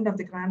dear friend of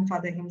the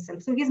grandfather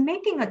himself. So he's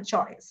making a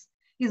choice.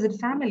 Is it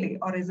family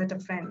or is it a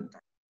friend?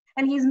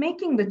 And he's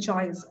making the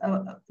choice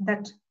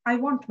that I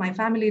want my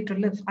family to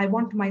live. I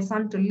want my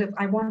son to live.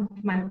 I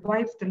want my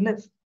wife to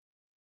live.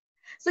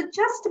 So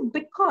just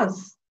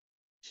because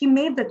he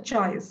made the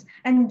choice,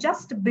 and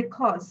just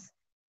because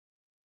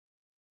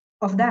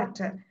of that,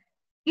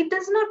 it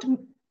does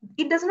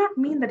not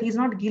mean that he's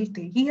not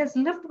guilty. He has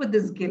lived with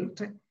this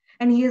guilt,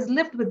 and he has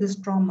lived with this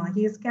trauma.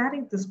 He has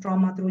carried this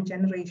trauma through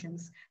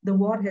generations. The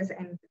war has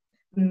ended.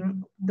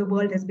 The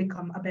world has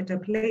become a better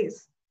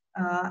place.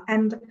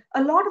 And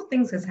a lot of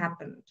things has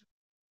happened.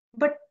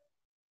 But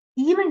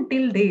even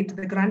till date,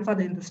 the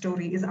grandfather in the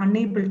story is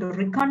unable to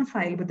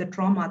reconcile with the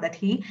trauma that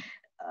he,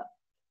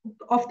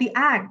 of the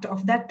act,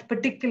 of that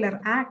particular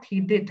act he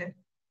did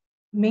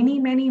many,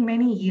 many,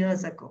 many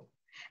years ago.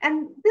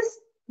 And this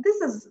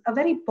is a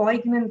very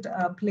poignant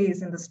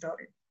place in the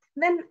story.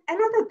 Then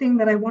another thing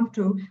that I want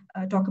to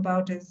talk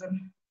about is,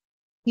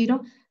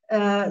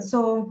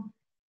 so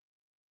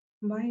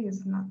why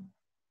is not?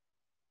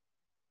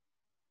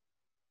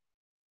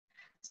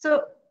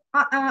 So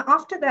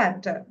after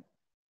that,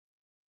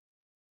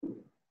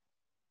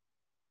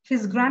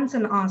 his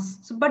grandson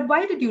asks, but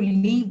why did you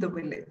leave the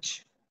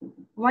village?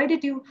 Why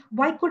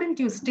couldn't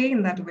you stay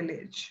in that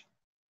village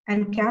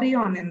and carry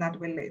on in that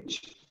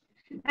village?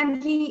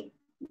 And he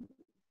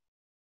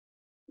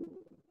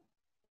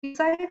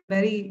said a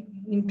very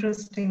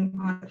interesting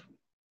answer.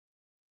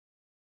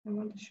 I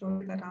want to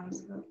show you that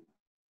answer.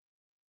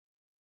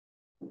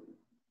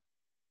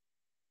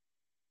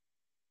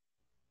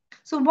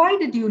 So why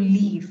did you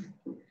leave?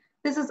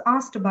 This is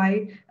asked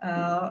by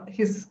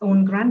his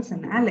own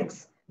grandson,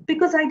 Alex.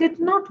 Because I did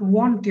not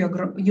want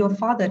your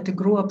father to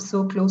grow up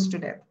so close to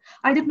death.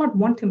 I did not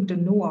want him to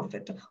know of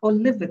it or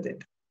live with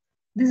it.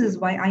 This is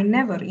why I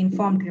never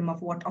informed him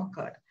of what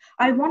occurred.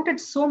 I wanted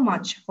so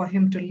much for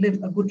him to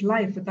live a good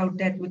life without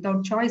debt,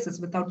 without choices,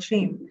 without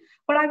shame.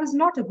 But I was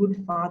not a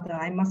good father,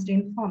 I must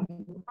inform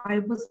you. I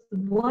was the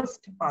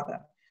worst father.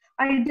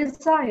 I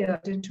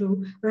desired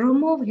to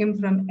remove him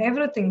from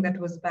everything that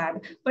was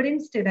bad, but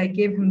instead I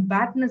gave him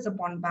badness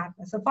upon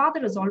badness. A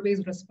father is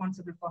always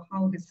responsible for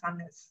how his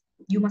son is.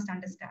 You must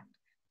understand.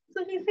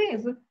 So he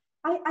says,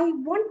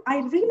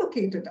 I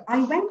relocated. I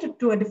went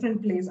to a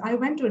different place.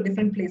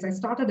 I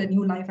started a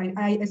new life.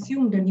 I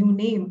assumed a new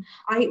name.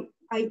 I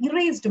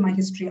erased my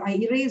history. I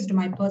erased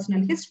my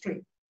personal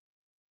history.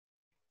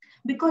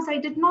 Because I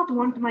did not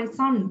want my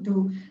son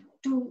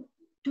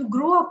to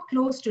grow up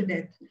close to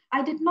death.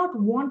 I did not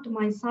want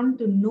my son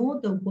to know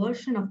the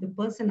version of the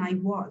person I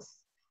was.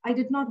 I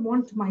did not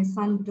want my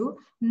son to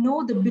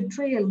know the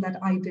betrayal that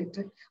I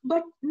did.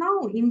 But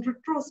now in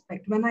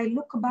retrospect, when I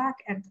look back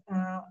at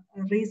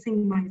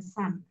raising my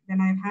son,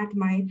 when I've had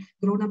my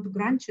grown-up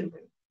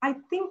grandchildren, I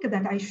think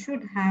that I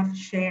should have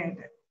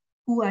shared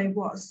who I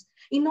was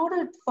in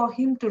order for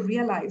him to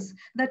realize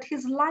that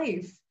his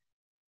life,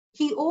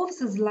 he owes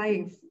his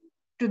life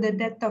to the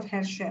death of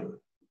Herschel,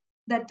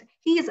 that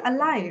he is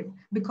alive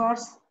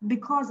because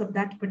of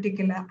that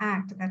particular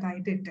act that I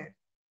did.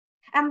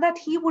 And that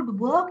he would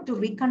work to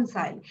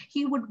reconcile,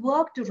 he would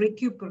work to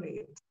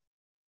recuperate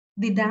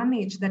the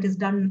damage that is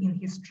done in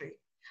history.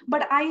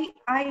 But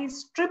I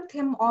stripped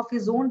him of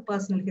his own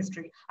personal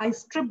history. I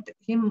stripped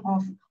him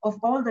of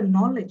all the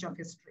knowledge of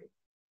history,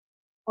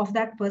 of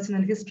that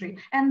personal history.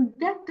 And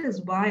that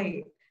is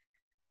why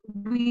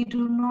we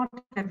do not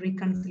have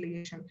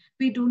reconciliation.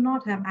 We do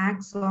not have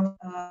acts of,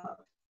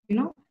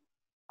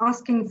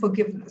 asking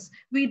forgiveness.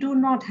 We do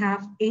not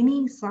have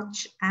any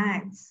such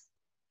acts,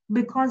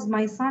 because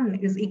my son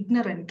is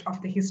ignorant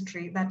of the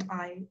history that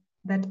I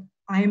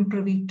am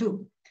privy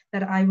to,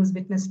 that I was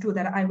witness to,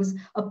 that I was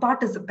a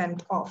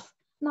participant of.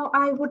 Now,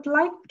 I would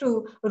like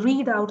to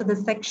read out the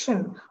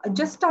section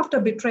just after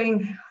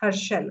betraying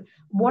Herschel.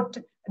 What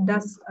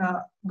does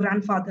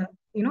grandfather,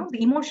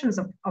 the emotions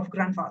of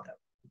grandfather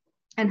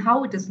and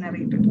how it is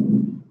narrated.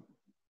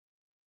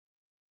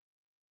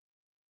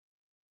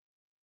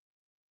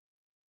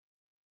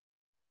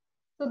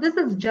 So this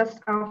is just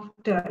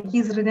after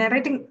he's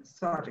narrating,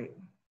 sorry,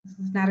 this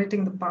is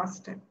narrating the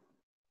past.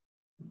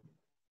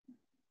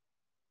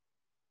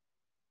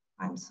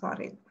 I'm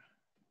sorry.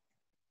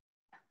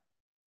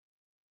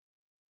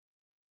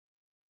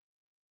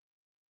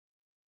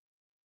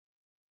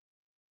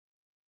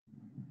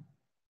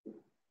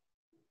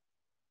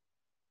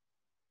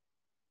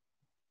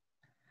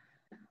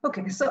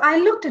 Okay, so I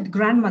looked at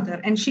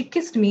grandmother and she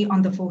kissed me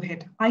on the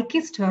forehead. I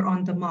kissed her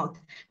on the mouth.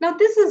 Now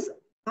this is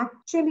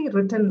actually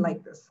written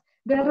like this.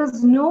 There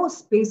is no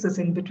spaces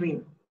in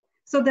between.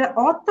 So the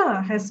author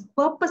has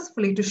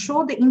purposefully, to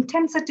show the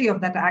intensity of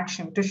that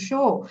action, to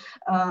show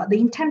the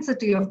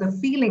intensity of the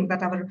feeling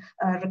that our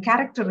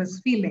character is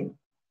feeling.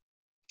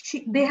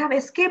 They have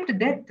escaped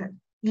death,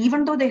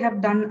 even though they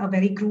have done a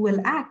very cruel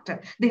act.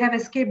 They have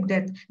escaped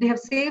death. They have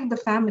saved the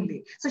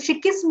family. So she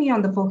kissed me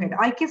on the forehead.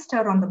 I kissed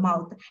her on the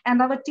mouth, and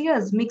our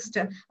tears mixed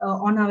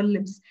on our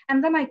lips.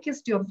 And then I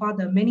kissed your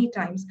father many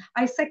times.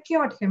 I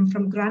secured him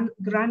from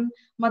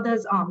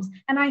grandmother's arms,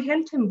 and I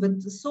held him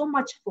with so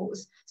much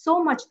force,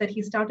 so much that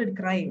he started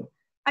crying.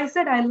 I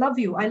said, I love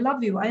you, I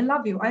love you, I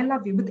love you, I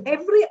love you. With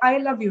every I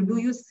love you, do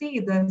you see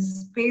the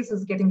space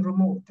is getting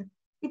removed?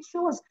 It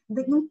shows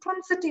the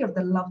intensity of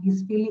the love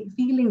he's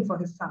feeling for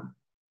his son,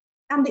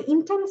 and the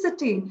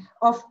intensity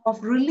of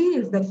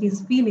relief that he's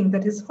feeling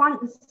that his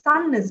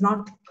son is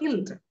not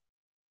killed,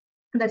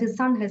 that his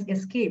son has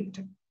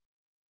escaped.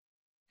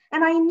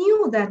 And I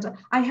knew that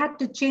I had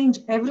to change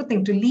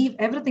everything, to leave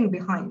everything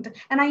behind.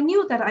 And I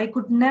knew that I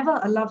could never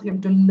allow him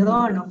to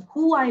learn of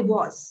who I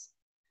was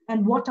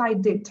and what I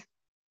did,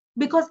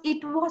 because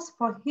it was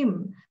for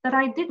him that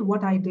I did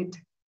what I did.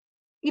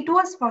 It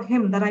was for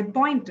him that I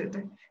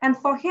pointed, and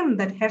for him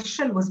that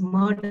Herschel was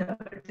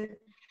murdered,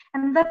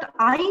 and that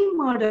I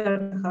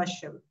murdered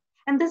Herschel.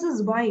 And this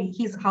is why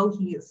he's how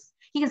he is.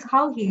 He is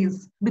how he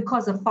is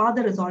because a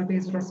father is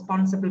always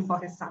responsible for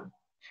his son.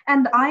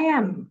 And I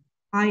am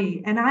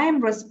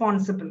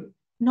responsible,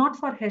 not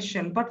for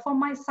Herschel, but for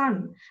my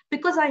son,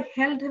 because I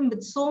held him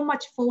with so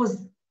much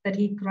force that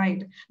he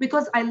cried,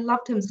 because I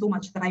loved him so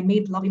much that I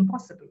made love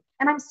impossible.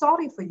 And I'm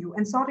sorry for you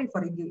and sorry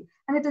for Iggy.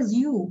 And it is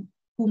you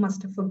who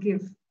must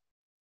forgive.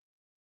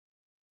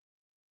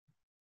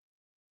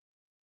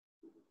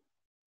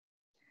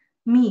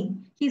 Me,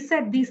 he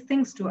said these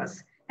things to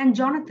us. And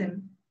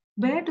Jonathan,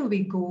 where do we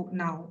go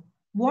now?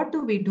 What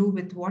do we do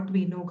with what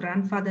we know?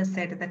 Grandfather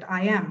said that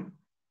I am.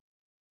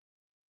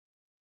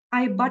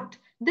 But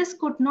this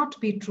could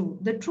not be true.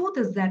 The truth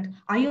is that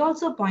I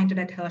also pointed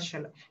at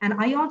Herschel, and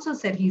I also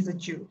said he's a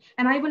Jew.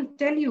 And I will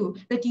tell you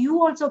that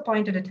you also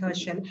pointed at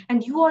Herschel,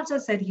 and you also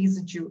said he's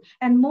a Jew.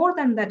 And more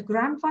than that,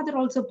 grandfather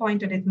also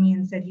pointed at me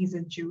and said he's a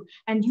Jew.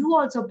 And you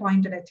also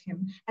pointed at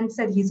him and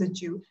said he's a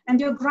Jew. And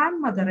your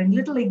grandmother and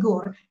little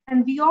Igor,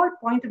 and we all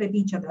pointed at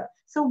each other.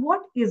 So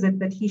what is it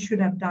that he should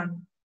have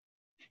done?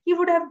 He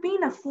would have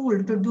been a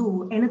fool to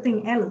do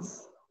anything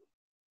else.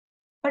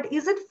 But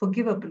is it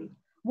forgivable?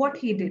 What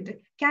he did,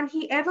 can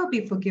he ever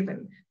be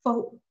forgiven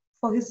for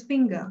his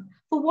finger,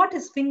 for what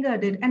his finger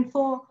did, and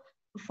for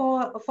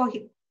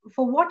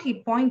what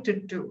he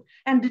pointed to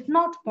and did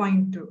not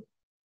point to,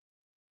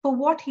 for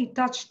what he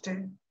touched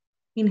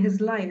in his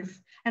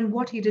life and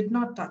what he did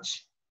not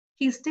touch?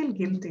 He's still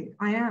guilty.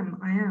 Am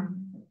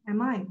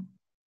I?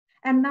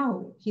 And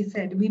now, he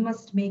said, we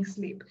must make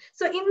sleep.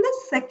 So in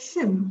this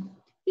section,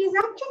 he's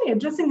actually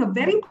addressing a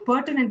very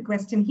pertinent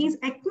question. He's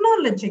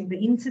acknowledging the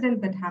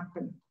incident that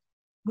happened.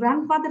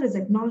 Grandfather is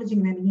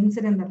acknowledging an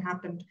incident that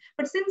happened.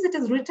 But since it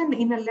is written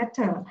in a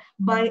letter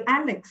by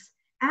Alex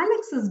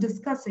is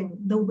discussing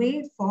the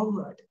way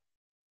forward.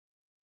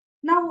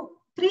 Now,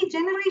 3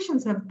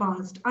 generations have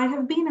passed. I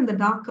have been in the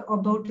dark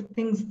about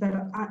things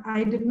that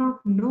I did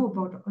not know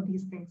about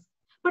these things.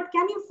 But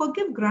can you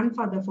forgive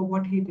grandfather for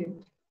what he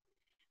did?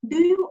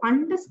 Do you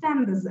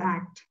understand this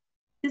act?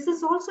 This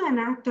is also an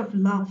act of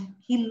love.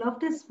 He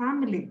loved his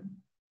family.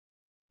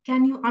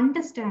 Can you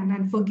understand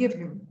and forgive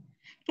him?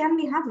 Can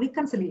we have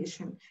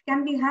reconciliation?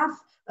 Can we have,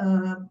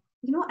 an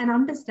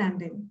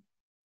understanding?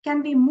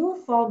 Can we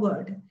move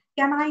forward?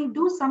 Can I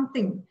do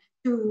something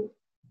for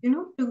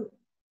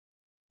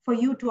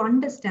you to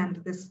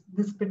understand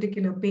this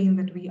particular pain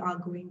that we are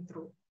going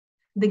through,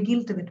 the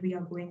guilt that we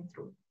are going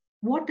through?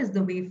 What is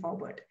the way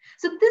forward?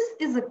 So this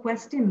is a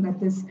question that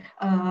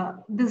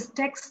this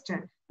text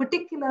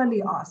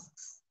particularly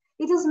asks.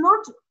 It is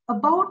not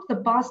about the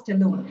past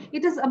alone.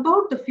 It is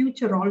about the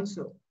future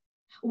also.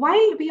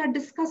 While we are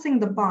discussing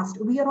the past,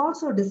 we are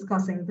also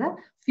discussing the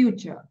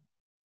future.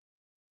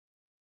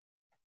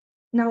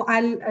 Now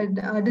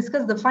I'll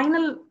discuss the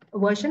final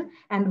version,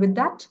 and with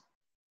that,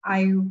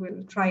 I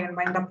will try and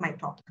wind up my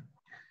talk.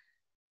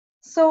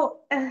 So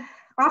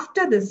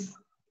after this,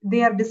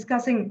 they are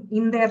discussing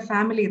in their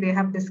family, they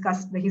have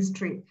discussed the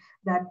history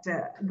that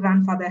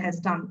grandfather has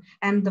done.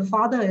 And the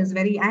father is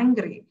very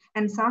angry.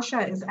 And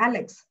Sasha is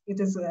Alex. It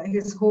is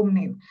his home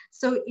name.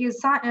 So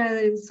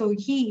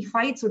he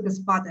fights with his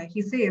father.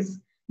 He says,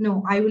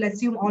 no, I will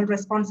assume all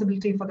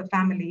responsibility for the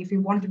family. If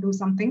you want to do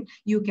something,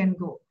 you can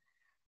go.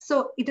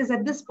 So it is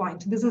at this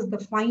point, this is the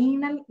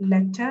final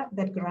letter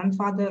that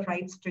grandfather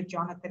writes to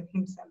Jonathan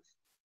himself.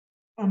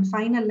 And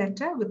final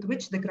letter with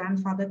which the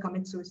grandfather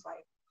commits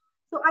suicide.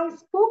 So I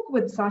spoke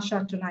with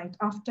Sasha tonight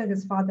after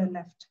his father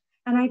left,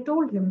 and I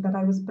told him that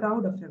I was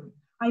proud of him.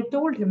 I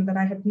told him that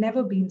I had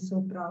never been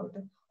so proud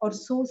or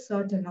so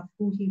certain of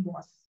who he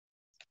was.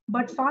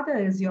 But father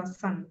is your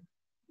son,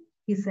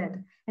 he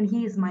said, and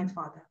he is my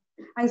father.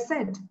 I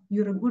said,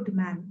 you're a good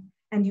man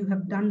and you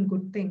have done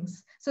good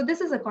things. So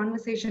this is a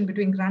conversation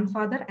between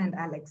grandfather and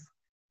Alex.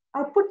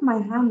 I put my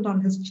hand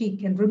on his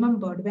cheek and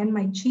remembered when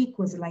my cheek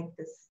was like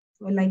this,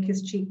 or like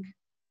his cheek.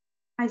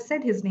 I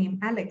said his name,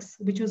 Alex,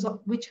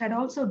 which had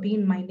also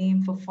been my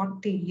name for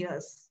 40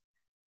 years.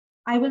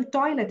 I will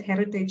toil at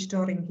heritage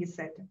touring, he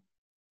said.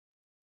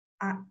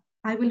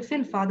 I will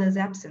fill father's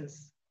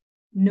absence.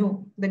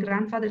 No, the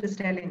grandfather is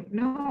telling,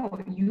 no,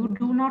 you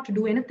do not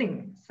do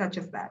anything such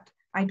as that.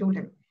 I told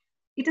him,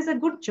 it is a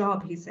good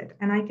job, he said,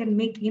 and I can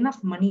make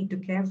enough money to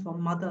care for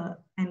mother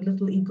and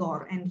little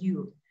Igor and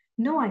you.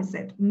 No, I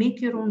said,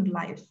 make your own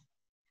life.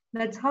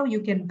 That's how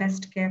you can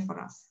best care for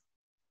us.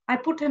 I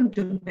put him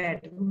to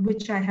bed,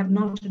 which I have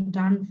not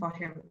done for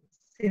him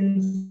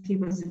since he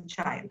was a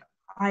child.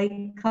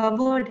 I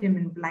covered him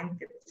in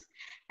blankets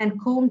and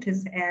combed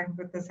his hair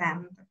with his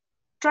hand.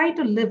 Try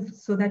to live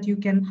so that you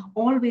can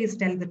always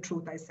tell the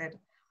truth, I said.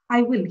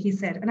 I will, he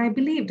said, and I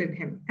believed in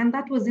him, and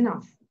that was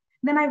enough.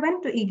 Then I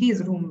went to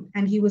Iggy's room,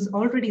 and he was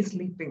already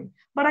sleeping,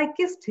 but I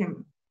kissed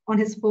him on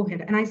his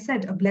forehead, and I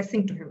said a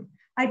blessing to him.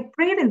 I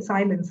prayed in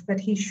silence that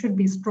he should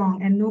be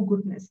strong and know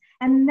goodness,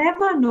 and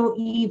never know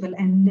evil,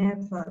 and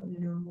never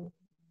know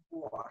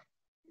war.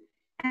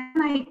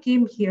 And I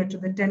came here to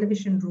the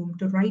television room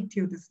to write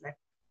you this letter.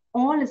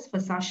 All is for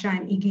Sasha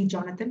and Iggy,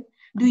 Jonathan.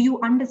 Do you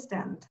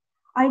understand?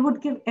 I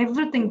would give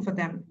everything for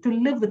them to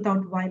live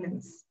without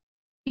violence.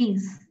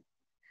 Peace.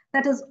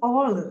 That is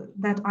all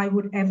that I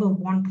would ever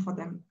want for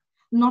them.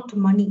 Not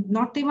money,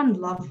 not even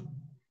love.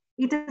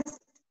 It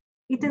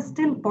is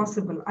still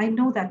possible. I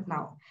know that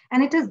now.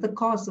 And it is the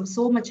cause of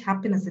so much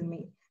happiness in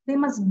me. They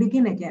must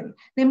begin again.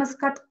 They must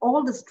cut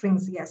all the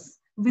strings, yes,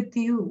 with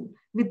you,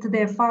 with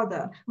their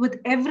father, with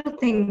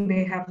everything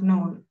they have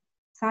known.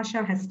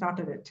 Sasha has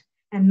started it,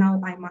 and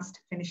now I must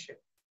finish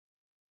it.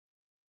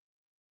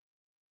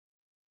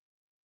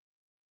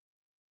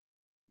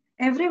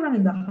 Everyone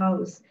in the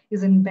house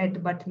is in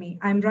bed but me.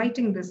 I'm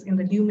writing this in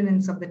the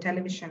luminance of the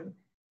television.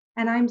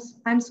 And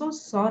I'm so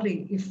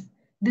sorry if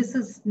this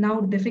is now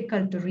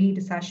difficult to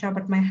read, Sasha,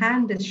 but my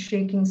hand is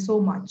shaking so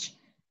much.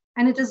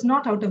 And it is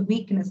not out of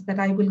weakness that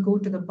I will go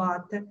to the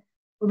bath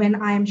when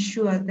I am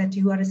sure that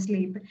you are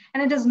asleep.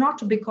 And it is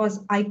not because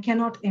I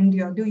cannot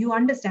endure. Do you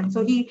understand?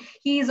 So he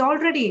is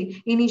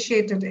already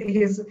initiated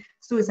his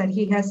suicide.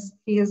 He has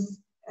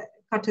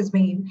cut his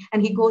vein,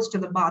 and he goes to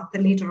the bath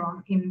later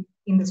on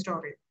in the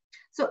story.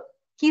 So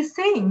he's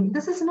saying,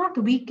 this is not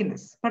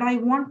weakness, but I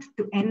want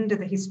to end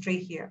the history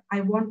here. I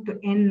want to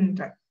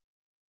end,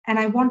 and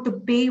I want to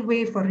pay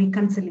way for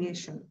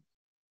reconciliation.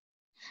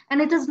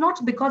 And it is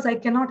not because I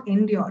cannot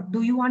endure.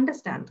 Do you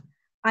understand?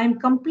 I am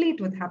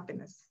complete with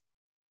happiness.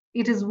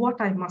 It is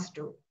what I must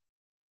do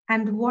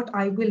and what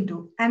I will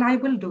do, and I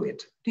will do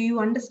it. Do you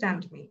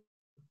understand me?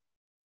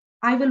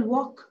 I will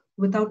walk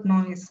without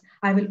noise.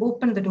 I will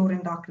open the door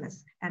in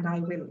darkness, and I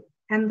will.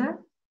 And the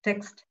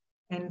text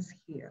ends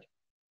here.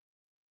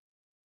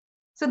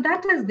 So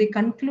that is the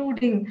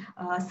concluding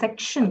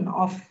section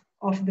of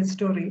the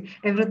story.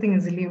 Everything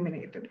is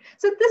illuminated.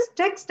 So this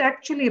text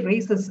actually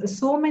raises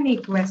so many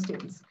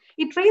questions.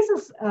 It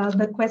raises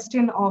the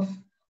question of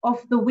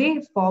the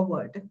way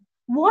forward.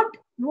 What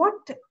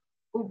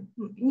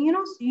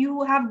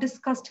you have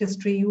discussed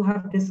history, you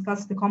have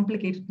discussed the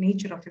complicated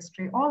nature of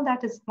history. All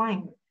that is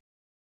fine.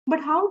 But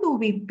how do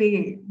we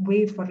pay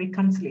way for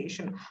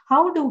reconciliation?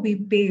 How do we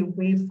pay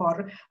way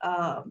for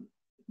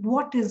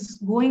what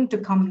is going to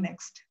come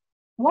next?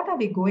 What are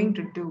we going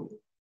to do?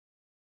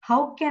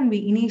 How can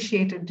we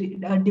initiate a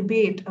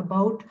debate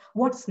about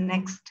what's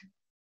next?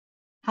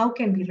 How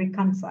can we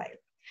reconcile?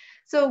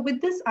 So with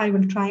this, I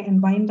will try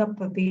and wind up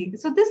so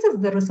this is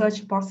the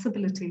research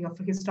possibility of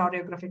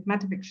historiographic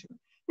metafiction.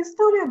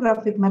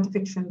 Historiographic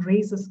metafiction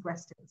raises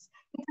questions.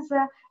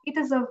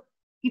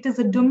 It is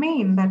a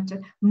domain that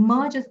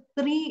merges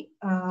three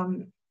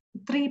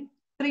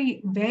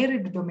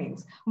varied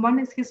domains. One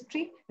is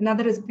history,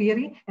 another is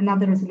theory,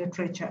 another is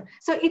literature.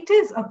 So it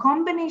is a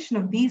combination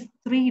of these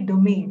three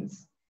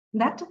domains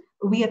that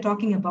we are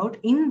talking about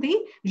in the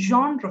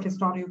genre of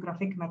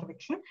historiographic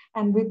metafiction.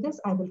 And with this,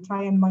 I will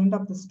try and wind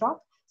up this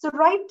talk. So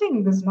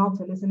writing this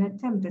novel is an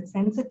attempt at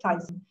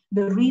sensitizing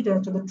the reader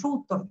to the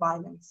truth of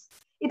violence.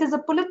 It is a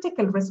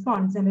political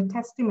response and a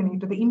testimony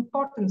to the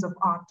importance of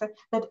art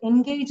that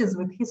engages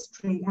with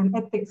history and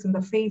ethics in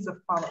the face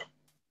of power.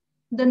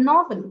 The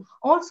novel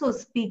also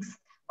speaks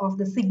of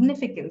the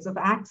significance of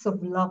acts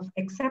of love,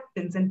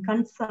 acceptance, and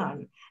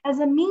concern as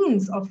a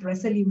means of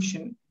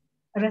resolution,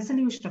 a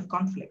resolution of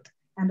conflict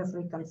and of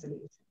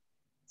reconciliation.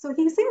 So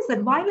he says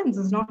that violence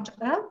is not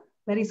a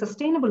very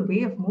sustainable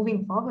way of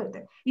moving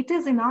forward. It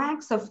is in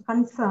acts of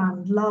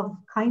concern, love,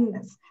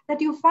 kindness that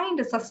you find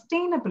a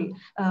sustainable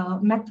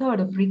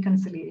method of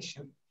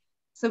reconciliation.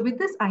 So with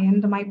this, I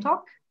end my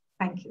talk.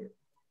 Thank you.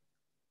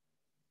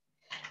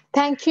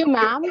 Thank you,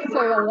 ma'am,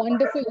 for your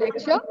wonderful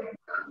lecture.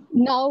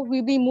 Now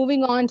we'll be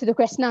moving on to the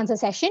question and answer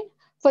session.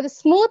 For the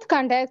smooth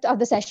conduct of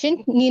the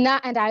session, Nina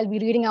and I will be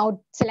reading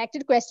out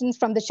selected questions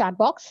from the chat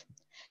box.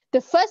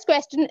 The first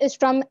question is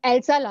from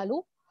Elsa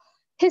Lalu.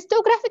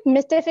 Historiographic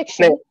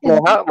metafiction.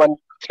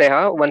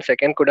 Sneha, one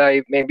second. Could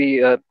I maybe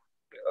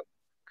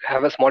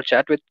have a small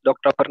chat with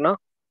Dr. Aparna?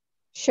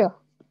 Sure.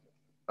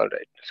 All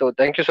right. So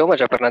thank you so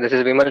much, Aparna. This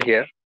is Vimal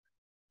here.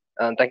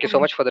 And thank you so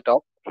much for the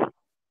talk.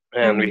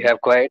 And we have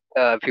quite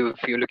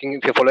if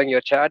you're following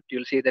your chat,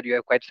 you'll see that you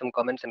have quite some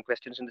comments and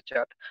questions in the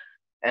chat,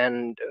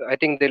 and I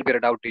think they'll be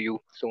read out to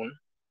you soon.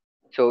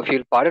 So if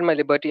you'll pardon my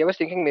liberty, I was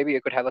thinking maybe I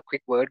could have a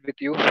quick word with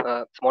you,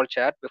 small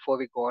chat before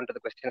we go on to the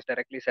questions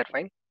directly. Is that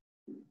fine?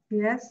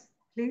 Yes,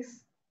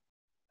 please.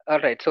 All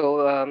right.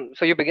 So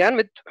you began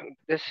with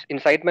this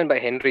incitement by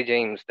Henry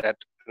James that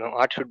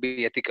art should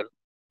be ethical,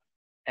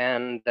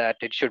 and that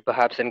it should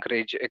perhaps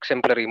encourage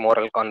exemplary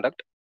moral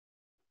conduct.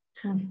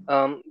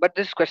 But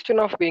this question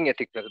of being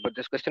ethical, but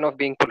this question of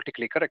being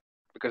politically correct,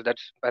 because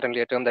that's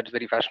apparently a term that's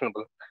very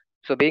fashionable.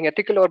 So being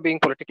ethical or being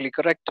politically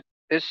correct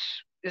is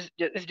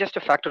just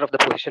a factor of the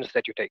positions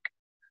that you take.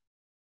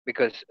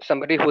 Because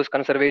somebody who is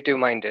conservative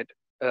minded,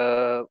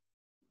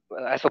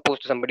 as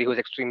opposed to somebody who is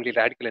extremely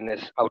radical in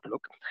his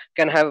outlook,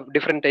 can have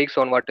different takes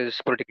on what is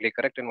politically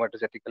correct and what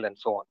is ethical and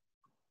so on.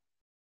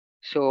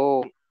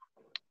 So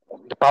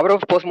the power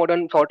of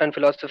postmodern thought and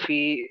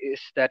philosophy is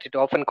that it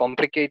often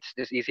complicates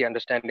this easy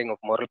understanding of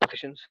moral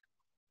positions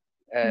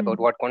about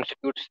what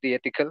constitutes the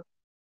ethical,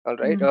 all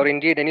right, or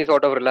indeed any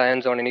sort of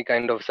reliance on any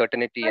kind of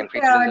certainty and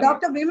fatalism.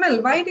 Dr.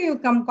 Vimal, why do you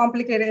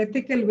complicate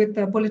ethical with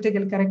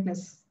political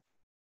correctness?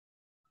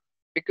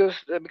 Because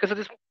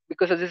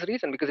of this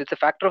reason, because it's a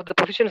factor of the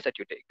positions that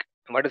you take.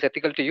 What is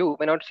ethical to you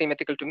may not seem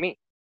ethical to me.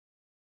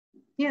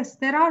 Yes,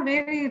 there are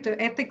varied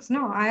ethics.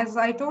 No, as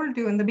I told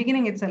you in the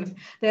beginning itself,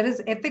 there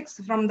is ethics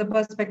from the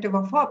perspective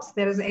of Hobbes.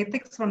 There is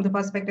ethics from the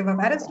perspective of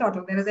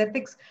Aristotle. There is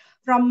ethics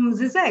from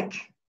Zizek.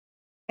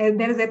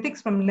 There is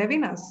ethics from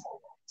Levinas.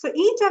 So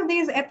each of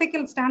these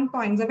ethical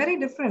standpoints are very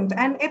different.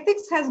 And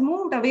ethics has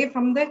moved away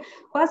from the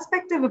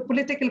perspective of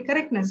political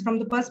correctness, from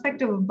the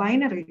perspective of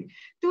binary,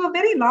 to a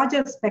very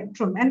larger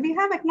spectrum. And we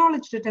have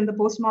acknowledged it in the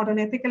postmodern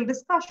ethical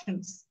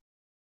discussions.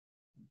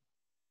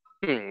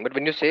 But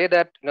when you say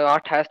that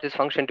art has this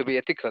function to be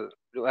ethical,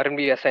 aren't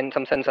we in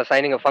some sense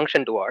assigning a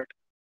function to art?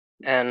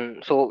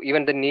 And so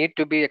even the need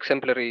to be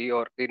exemplary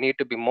or the need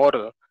to be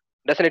moral,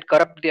 doesn't it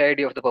corrupt the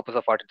idea of the purpose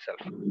of art itself?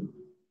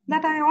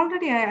 That I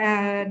already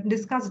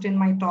discussed in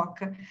my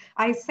talk.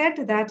 I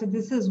said that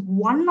this is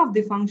one of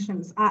the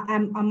functions.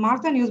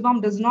 Martha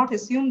Nussbaum does not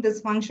assume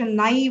this function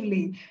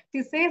naively.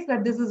 She says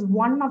that this is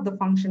one of the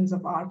functions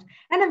of art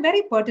and a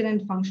very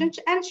pertinent function.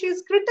 And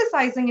she's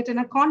criticizing it in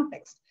a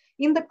context,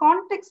 in the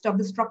context of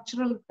the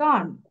structural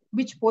turn,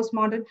 which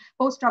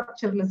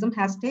post-structuralism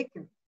has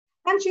taken.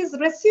 And she's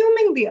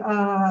resuming the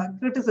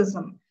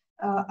criticism,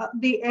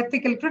 the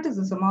ethical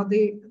criticism or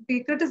the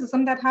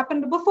criticism that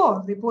happened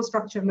before the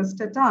post-structuralist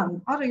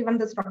turn or even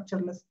the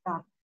structuralist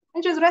turn.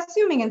 And she's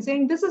resuming and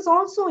saying, this is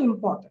also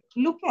important.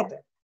 Look at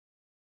it.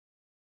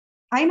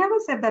 I never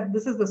said that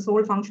this is the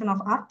sole function of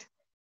art.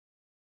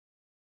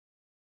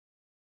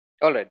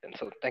 All right, then.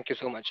 So thank you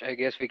so much. I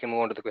guess we can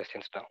move on to the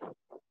questions now.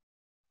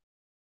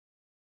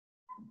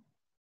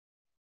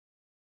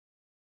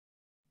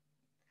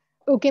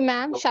 Okay,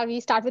 ma'am. Shall we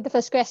start with the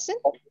first question?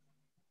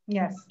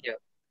 Yes. Yeah.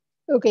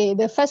 Okay,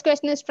 the first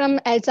question is from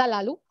Elsa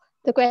Lalu.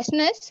 The question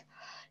is,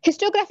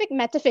 historiographic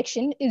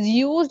metafiction is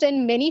used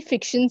in many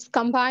fictions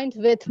combined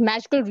with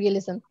magical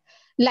realism,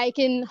 like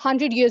in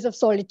 100 Years of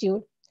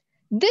Solitude.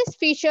 This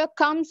feature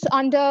comes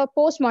under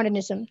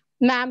postmodernism.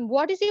 Ma'am,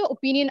 what is your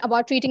opinion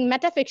about treating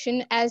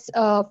metafiction as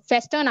a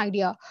Western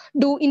idea?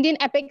 Do Indian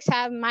epics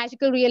have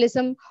magical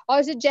realism, or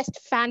is it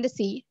just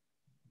fantasy?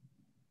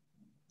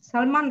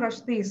 Salman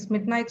Rushdie's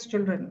Midnight's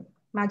Children,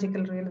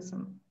 magical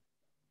realism.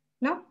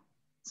 No?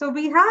 So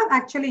we have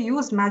actually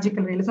used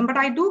magical realism, but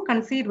I do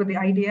concede with the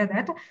idea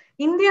that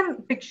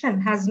Indian fiction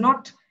has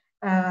not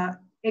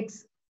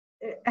used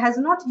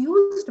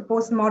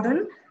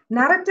postmodern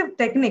narrative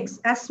techniques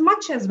as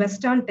much as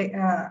Western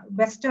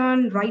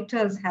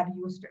writers have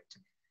used it.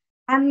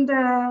 And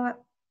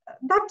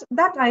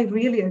that I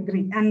really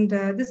agree. And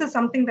this is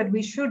something that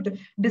we should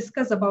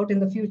discuss about in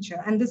the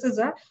future. And this is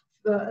a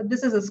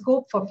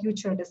scope for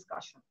future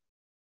discussion.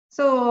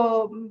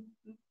 So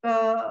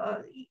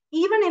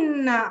even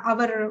in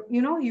our,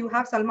 you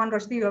have Salman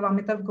Rushdie, you have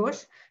Amitav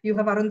Ghosh, you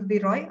have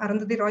Arundhati Roy.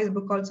 Arundhati Roy's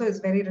book also is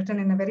written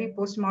in a very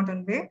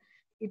postmodern way.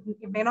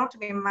 It may not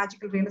be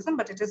magical realism,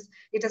 but it is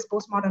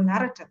postmodern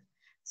narrative.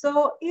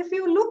 So if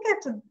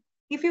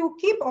you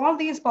keep all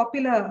these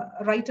popular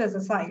writers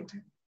aside,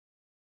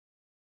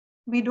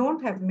 we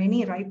don't have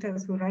many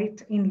writers who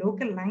write in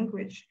local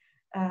language.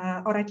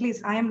 Or at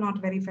least I am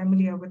not very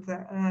familiar with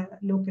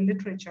local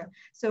literature.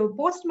 So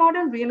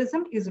postmodern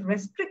realism is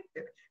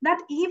restricted. That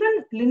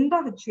even Linda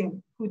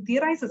Hutcheon, who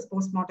theorizes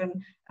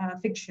postmodern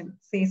fiction,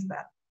 says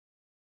that.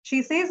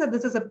 She says that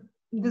this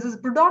is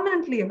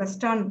predominantly a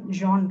Western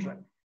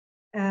genre.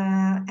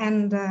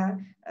 And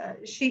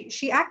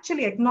she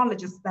actually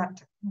acknowledges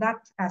that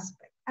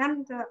aspect.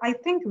 And I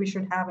think we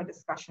should have a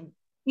discussion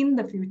in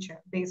the future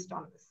based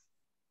on this.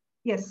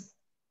 Yes.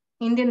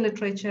 Indian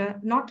literature,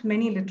 not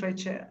many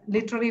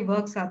literary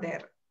works are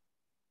there.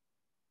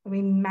 I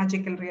mean,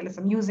 magical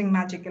realism, using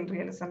magical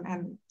realism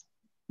and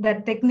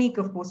that technique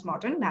of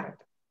postmodern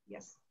narrative.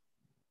 Yes.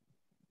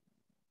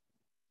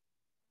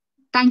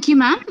 Thank you,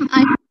 ma'am.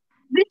 I give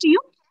it to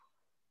you.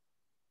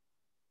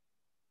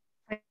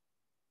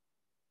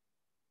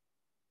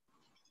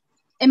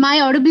 Am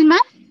I audible, ma'am?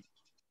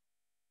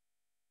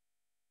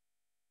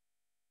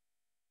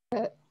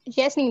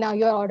 Yes, Neena,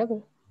 you're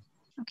audible.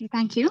 Okay,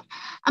 thank you.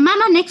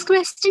 Ma'am, our next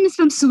question is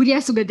from Surya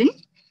Sugadin.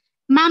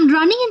 Ma'am,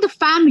 running in the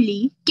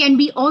family can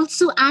be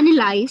also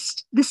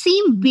analyzed the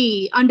same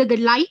way under the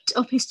light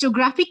of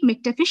historiographic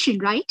metafiction,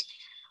 right?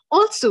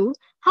 Also,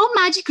 how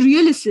magic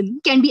realism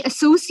can be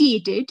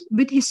associated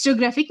with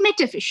historiographic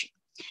metafiction.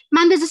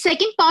 Ma'am, there's a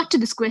second part to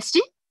this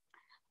question.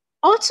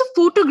 Also,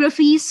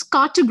 photography's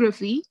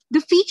cartography, the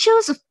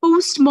features of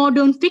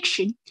postmodern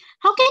fiction,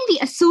 how can we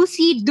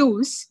associate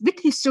those with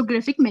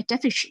historiographic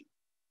metafiction?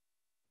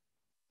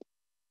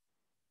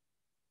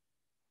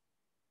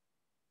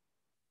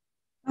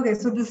 Okay,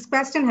 so this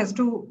question has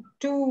two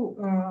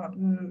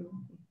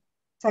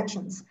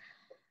sections.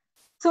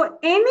 So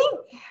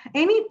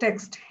any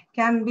text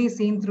can be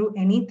seen through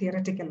any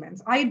theoretical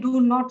lens. I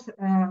do not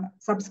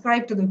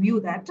subscribe to the view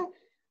that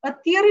a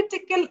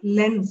theoretical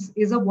lens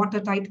is a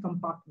watertight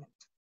compartment.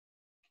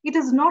 It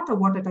is not a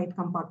watertight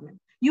compartment.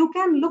 You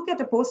can look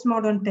at a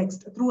postmodern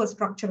text through a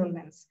structural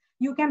lens.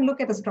 You can look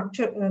at a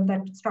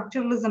that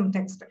structuralism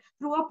text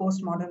through a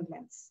postmodern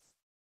lens.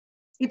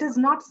 It is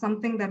not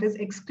something that is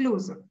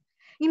exclusive.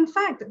 In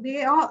fact,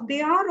 they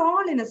are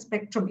all in a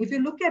spectrum. If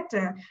you look at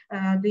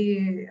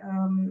the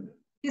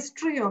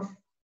history of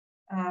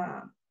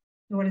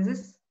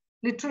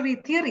literary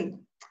theory,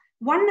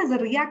 one is a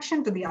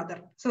reaction to the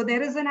other. So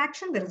there is an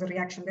action, there is a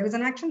reaction, there is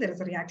an action, there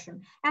is a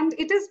reaction. And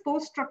it is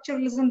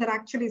post-structuralism that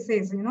actually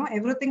says,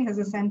 everything has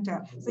a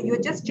center. So you're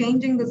just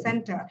changing the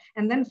center.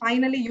 And then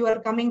finally you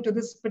are coming to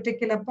this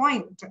particular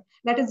point.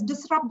 Let us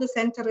disrupt the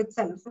center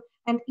itself.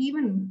 And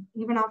even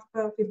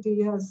after 50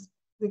 years,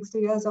 60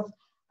 years of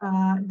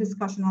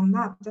discussion on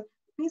that,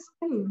 we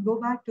still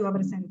go back to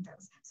our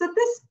centers. So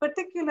this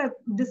particular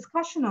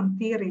discussion on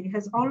theory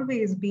has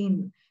always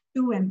been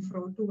to and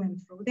fro.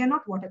 They're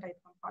not watertight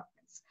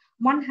compartments.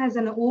 One has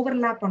an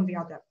overlap on the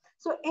other.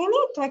 So any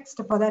text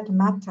for that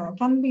matter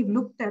can be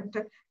looked at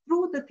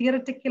through the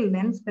theoretical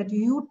lens that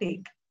you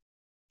take.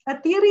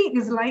 A theory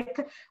is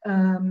like,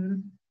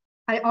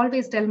 I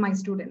always tell my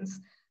students,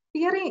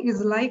 theory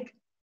is like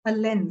a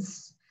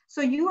lens.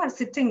 So you are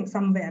sitting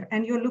somewhere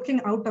and you're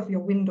looking out of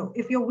your window.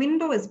 If your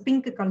window is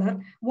pink color,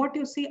 what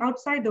you see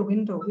outside the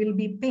window will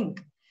be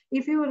pink.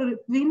 If your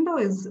window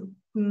is,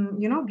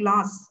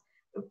 glass,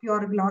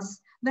 pure glass,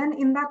 then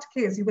in that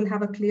case, you will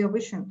have a clear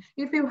vision.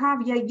 If you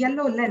have a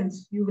yellow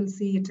lens, you will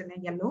see it in a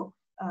yellow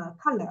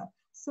color.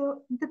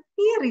 So the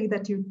theory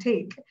that you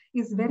take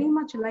is very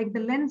much like the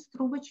lens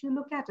through which you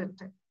look at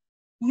it.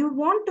 You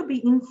want to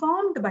be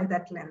informed by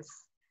that lens,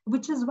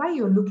 which is why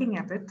you're looking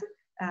at it.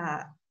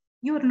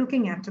 You're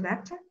looking at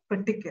that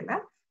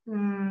particular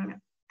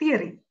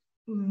theory.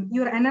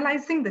 You're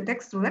analyzing the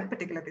text through that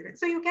particular theory.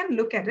 So you can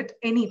look at it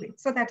anyway.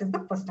 So that is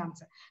the first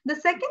answer. The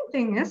second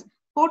thing is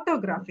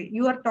photography.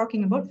 You are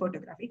talking about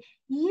photography.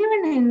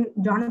 Even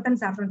in Jonathan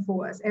Safran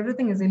Foer's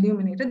Everything is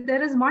Illuminated,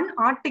 there is one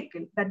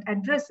article that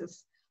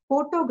addresses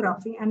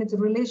photography and its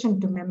relation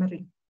to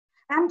memory.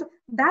 And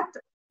that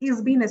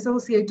is being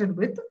associated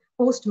with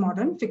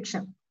postmodern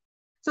fiction.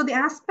 So the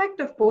aspect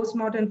of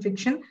postmodern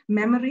fiction,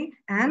 memory,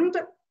 and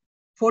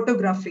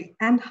photography,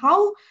 and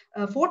how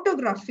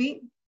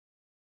photography,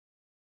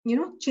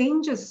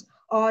 changes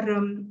or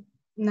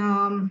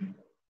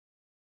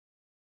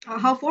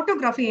how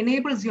photography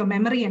enables your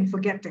memory and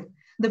forgetting.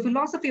 The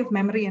philosophy of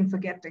memory and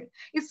forgetting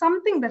is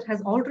something that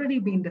has already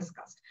been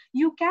discussed.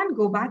 You can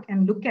go back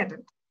and look at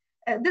it.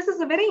 This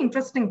is a very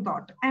interesting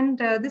thought. And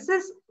this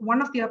is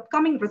one of the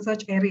upcoming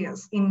research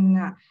areas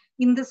in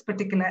this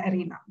particular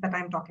arena that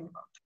I'm talking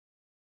about.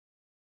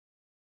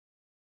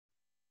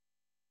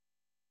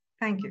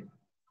 Thank you.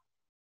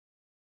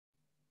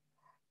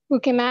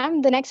 Okay,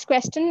 ma'am. The next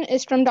question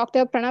is from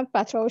Dr. Pranav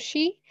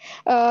Patroshi.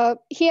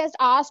 He has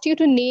asked you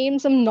to name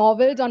some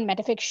novels on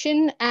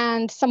metafiction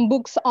and some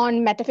books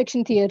on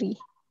metafiction theory.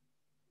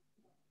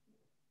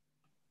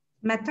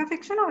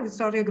 Metafiction or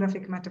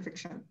historiographic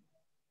metafiction?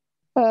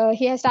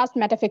 He has asked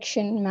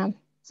metafiction, ma'am.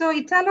 So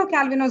Italo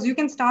Calvino's, you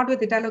can start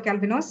with Italo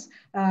Calvino's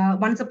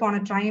Once Upon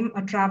a Time,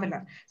 a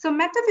Traveler. So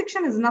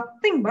metafiction is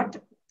nothing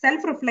but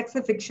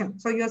self-reflexive fiction.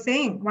 So you're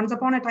saying once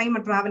upon a time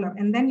a traveler,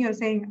 and then you're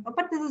saying, oh,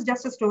 but this is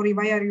just a story.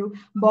 Why are you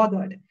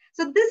bothered?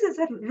 So this is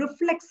a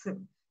reflexive.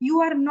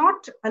 You are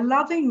not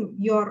allowing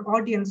your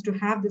audience to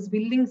have this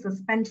willing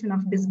suspension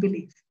of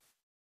disbelief.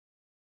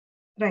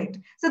 Right.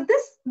 So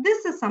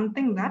this is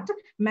something that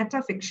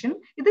metafiction,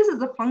 this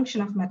is a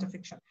function of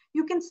metafiction.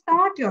 You can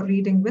start your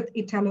reading with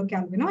Italo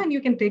Calvino and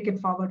you can take it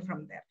forward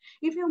from there.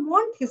 If you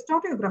want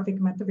historiographic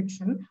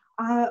metafiction,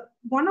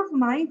 one of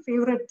my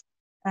favorite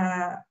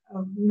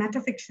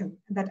metafiction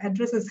that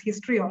addresses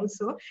history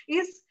also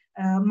is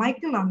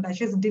Michael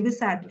Ondash's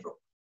Divisadro.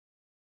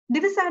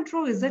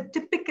 Divisadro is a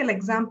typical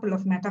example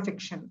of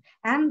metafiction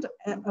and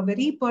a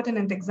very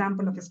pertinent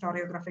example of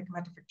historiographic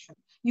metafiction.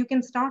 You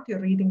can start your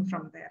reading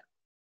from there.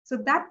 So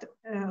that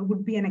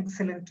would be an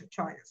excellent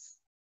choice.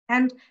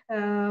 And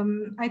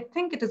I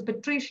think it is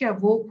Patricia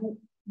Vogue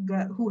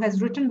who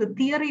has written the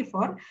theory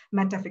for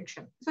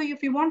metafiction. So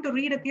if you want to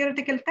read a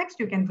theoretical text,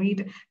 you can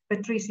read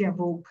Patricia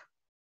Vogue.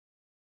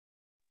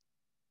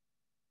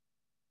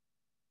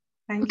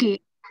 Thank you.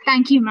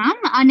 Thank you, ma'am.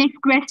 Our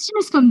next question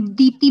is from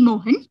Deepthi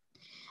Mohan.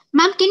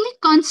 Ma'am, can we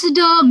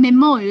consider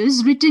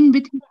memoirs written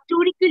with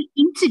historical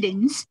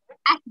incidents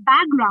as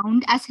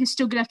background as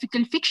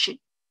historiographical fiction?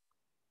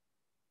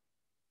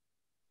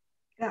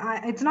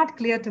 It's not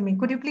clear to me.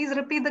 Could you please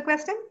repeat the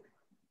question?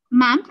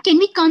 Ma'am, can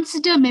we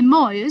consider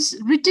memoirs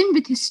written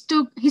with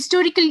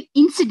historical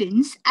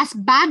incidents as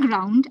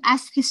background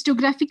as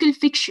historiographical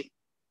fiction?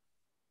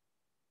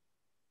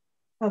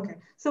 Okay,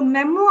 so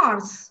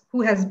memoirs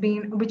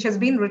which has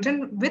been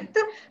written with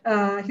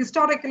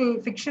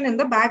historical fiction in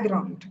the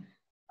background.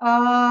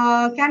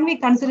 Can we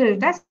consider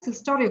it as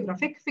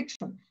historiographic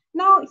fiction?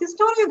 Now,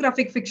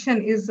 historiographic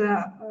fiction is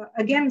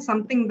again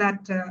something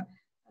that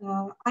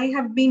I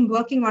have been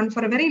working on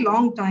for a very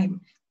long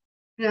time.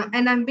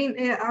 And I've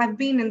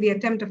been in the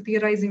attempt of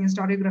theorizing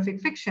historiographic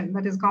fiction,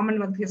 that is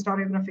Commonwealth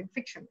historiographic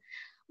fiction.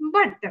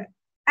 But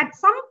at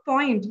some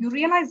point, you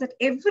realize that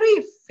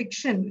every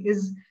fiction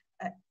is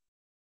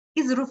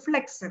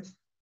reflexive.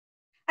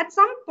 At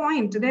some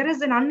point, there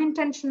is an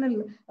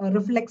unintentional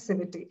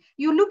reflexivity.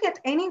 You look at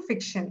any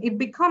fiction, it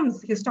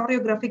becomes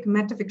historiographic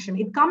metafiction.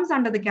 It comes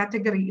under the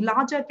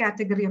larger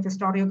category of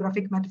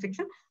historiographic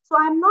metafiction. So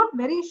I'm not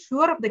very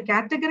sure of the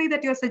category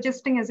that you're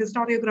suggesting as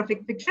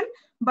historiographic fiction,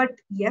 but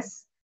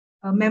yes,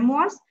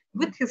 memoirs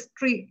with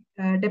history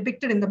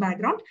depicted in the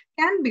background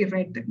can be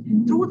read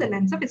through the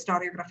lens of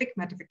historiographic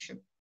metafiction.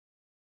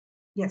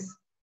 Yes.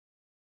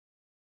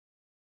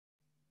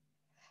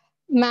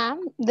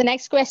 Ma'am, the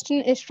next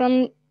question is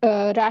from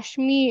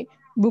Rashmi.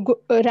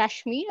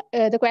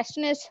 The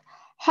question is,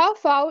 how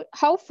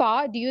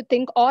far do you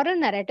think oral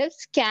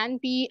narratives can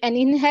be an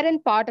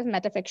inherent part of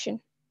metafiction?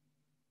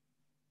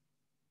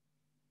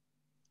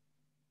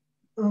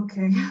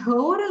 Okay,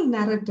 oral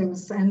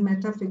narratives and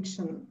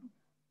metafiction.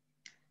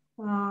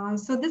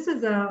 So this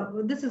is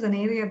an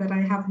area that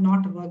I have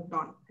not worked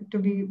on, to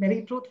be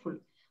very truthful.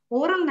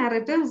 Oral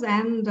narratives,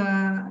 and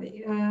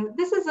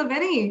this is a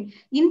very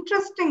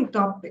interesting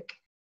topic,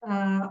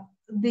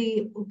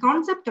 the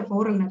concept of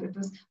oral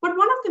narratives. But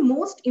one of the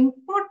most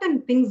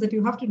important things that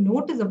you have to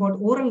notice about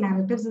oral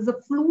narratives is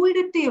the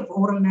fluidity of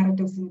oral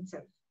narratives in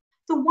itself.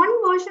 So one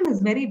version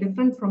is very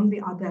different from the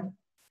other.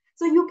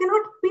 So you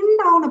cannot pin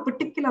down a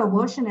particular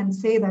version and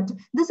say that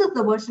this is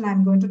the version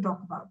I'm going to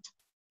talk about.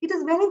 It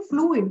is very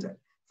fluid.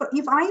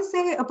 If I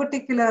say a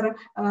particular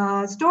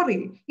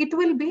story, it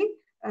will be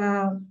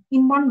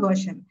in one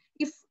version.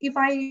 If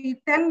I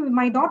tell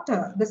my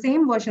daughter the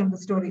same version of the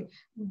story,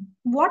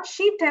 what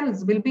she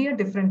tells will be a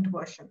different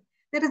version.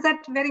 There is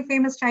that very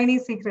famous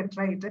Chinese secret,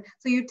 right?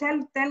 So you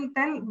tell,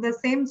 the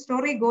same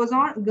story goes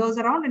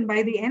around, and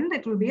by the end,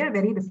 it will be a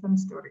very different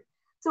story.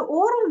 So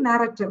oral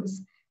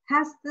narratives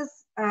has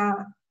this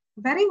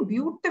very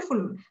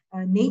beautiful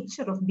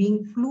nature of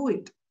being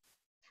fluid.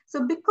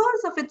 So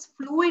because of its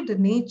fluid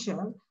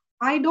nature,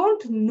 I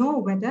don't know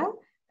whether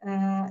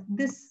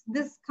this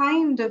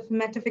kind of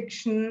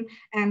metafiction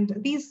and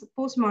these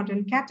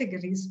postmodern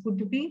categories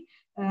would be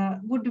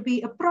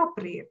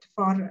appropriate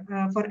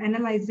for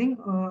analyzing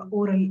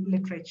oral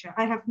literature.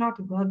 I have not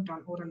worked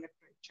on oral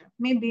literature.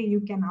 Maybe you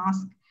can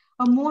ask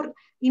a more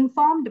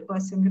informed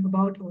person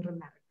about oral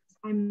narratives.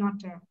 I'm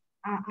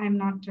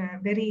not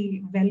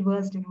very well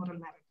versed in oral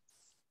narratives.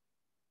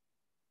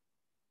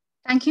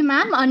 Thank you,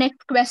 ma'am. Our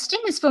next question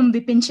is from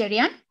Vipin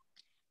Cherian.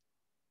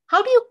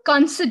 How do you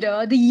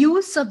consider the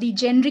use of the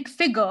generic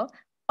figure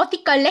of the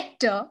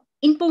collector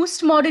in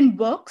postmodern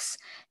works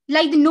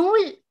like the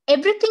novel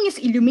Everything is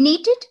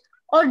Illuminated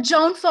or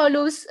John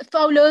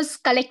Fowler's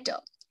Collector?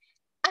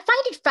 I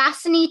find it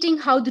fascinating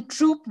how the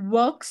troupe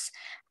works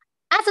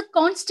as a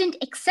constant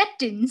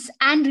acceptance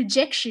and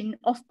rejection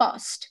of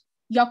past.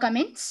 Your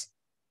comments?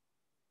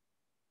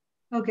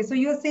 Okay, so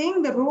you're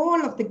saying the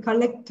role of the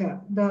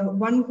collector, the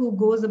one who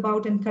goes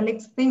about and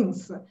collects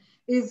things,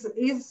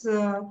 is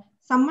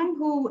someone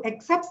who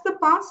accepts the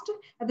past.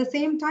 At the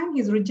same time,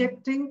 he's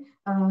rejecting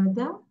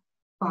the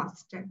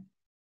past.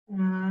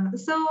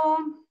 So,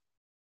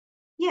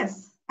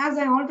 yes, as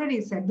I already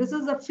said, this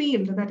is a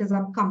field that is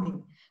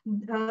upcoming.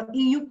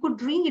 You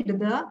could read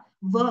the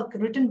work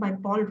written by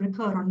Paul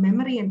Ricoeur on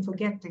memory and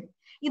forgetting.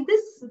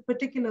 This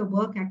particular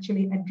work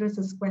actually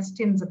addresses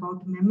questions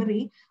about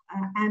memory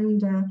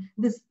and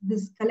this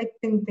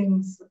collecting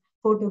things,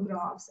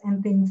 photographs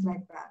and things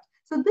like that.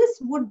 So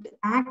this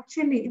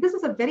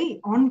is a very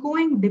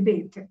ongoing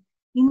debate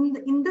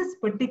in this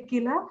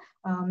particular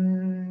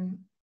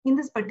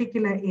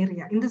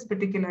area, in this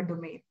particular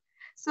domain.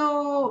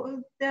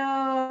 So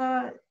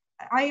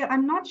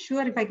I'm not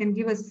sure if I can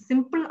give a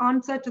simple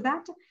answer to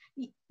that.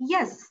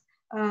 Yes,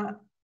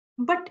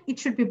 but it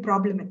should be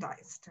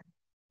problematized.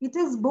 It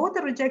is both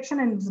a rejection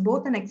and it's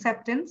both an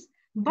acceptance,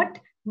 but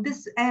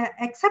this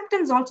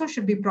acceptance also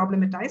should be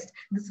problematized.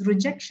 This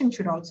rejection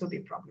should also be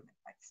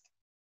problematized.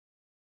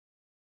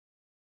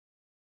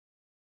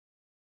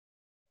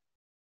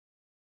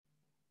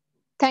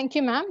 Thank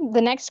you, ma'am.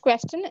 The next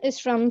question is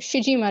from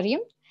Shiji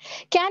Mariam.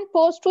 Can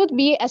post-truth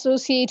be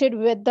associated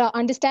with the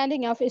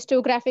understanding of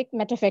historiographic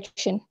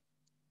metafiction?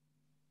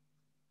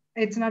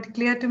 It's not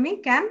clear to me.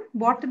 Can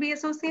what be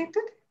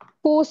associated?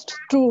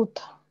 Post-truth.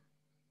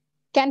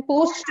 Can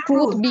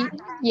post-truth be?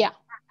 Yeah.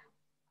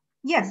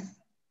 Yes.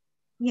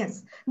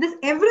 Yes. This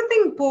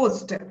everything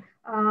post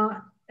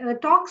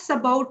talks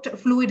about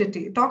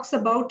fluidity, talks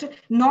about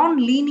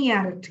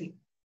non-linearity.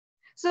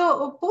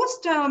 So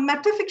post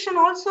metafiction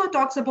also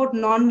talks about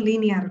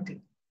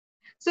non-linearity.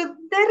 So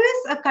there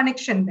is a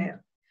connection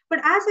there. But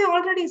as I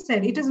already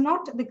said, it is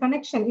not the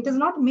connection. It is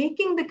not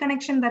making the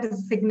connection that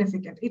is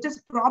significant. It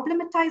is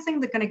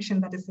problematizing the connection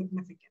that is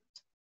significant.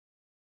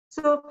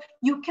 So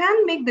you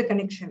can make the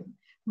connection,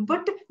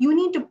 but you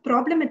need to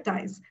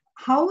problematize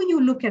how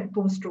you look at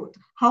post-truth,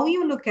 how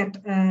you look at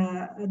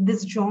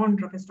this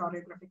genre of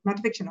historiographic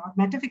metafiction or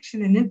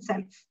metafiction in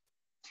itself.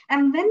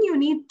 And then you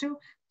need to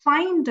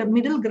find a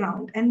middle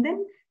ground and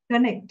then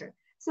connect.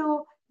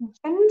 So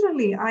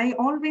generally, I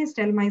always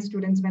tell my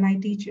students when I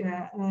teach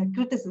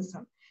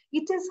criticism,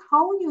 it is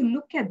how you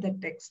look at the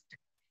text.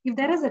 If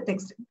there is a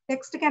text,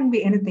 text can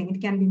be anything.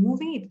 It can be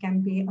movie, it can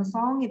be a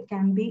song, it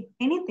can be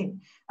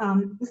anything.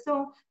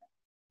 So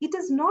it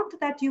is not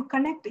that you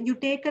connect, you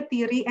take a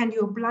theory and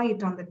you apply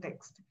it on the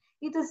text.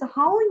 It is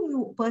how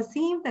you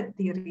perceive that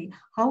theory,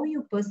 how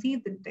you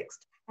perceive the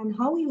text, and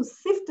how you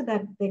sift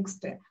that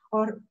text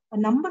or a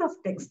number of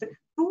texts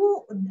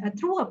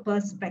through a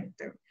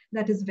perspective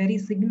that is very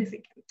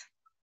significant.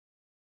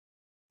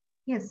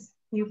 Yes,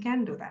 you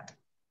can do that.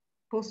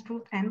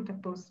 Post-truth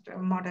and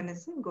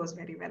post-modernism goes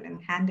very well in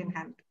hand.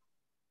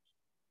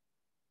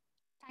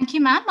 Thank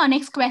you, ma'am. Our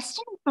next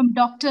question from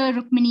Dr.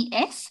 Rukmini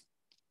S.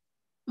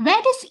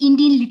 Where does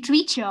Indian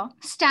literature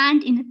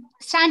stand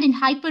in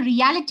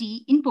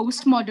hyper-reality in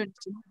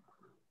postmodernism?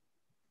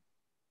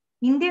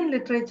 Indian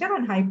literature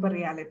and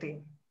hyper-reality.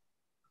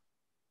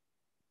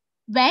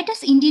 Where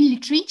does Indian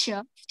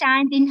literature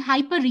stand in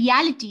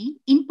hyper-reality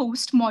in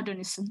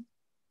postmodernism?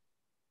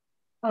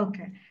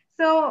 Okay.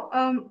 So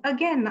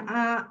again,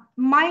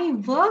 my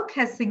work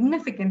has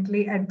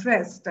significantly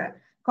addressed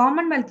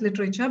Commonwealth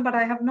literature, but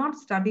I have not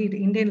studied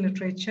Indian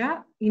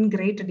literature in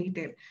great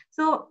detail.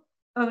 So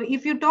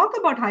if you talk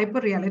about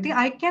hyperreality,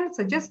 I can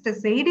suggest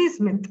Zadie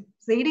Smith.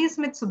 Zadie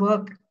Smith's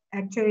work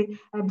actually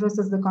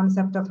addresses the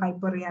concept of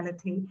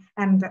hyperreality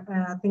and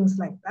things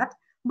like that.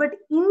 But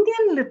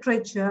Indian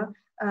literature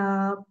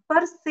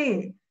per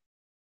se,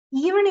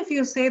 even if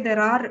you say there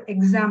are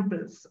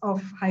examples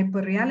of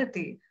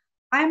hyperreality,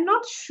 I'm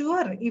not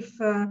sure if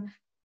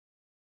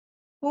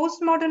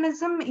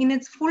postmodernism in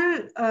its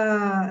full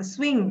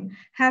swing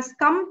has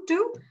come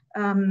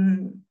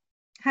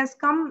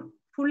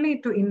fully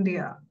to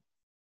India.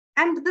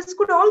 And this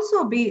could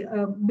also be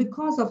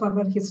because of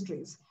our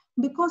histories,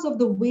 because of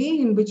the way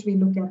in which we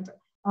look at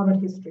our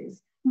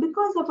histories,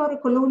 because of our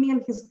colonial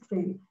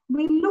history.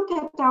 We look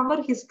at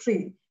our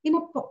history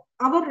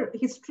our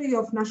history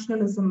of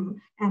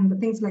nationalism and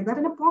things like that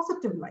in a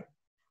positive light.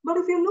 But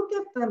if you look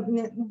at,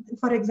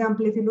 for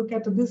example, if you look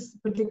at this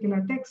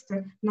particular text,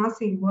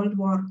 Nazi, World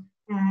War,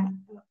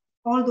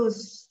 all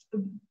those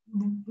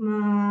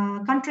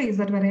countries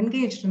that were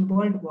engaged in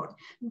World War,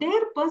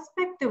 their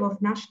perspective of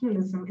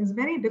nationalism is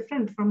very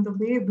different from the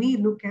way we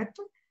look at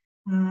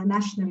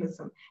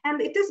nationalism.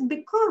 And it is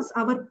because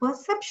our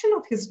perception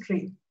of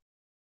history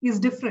is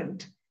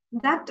different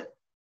that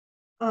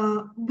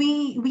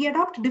we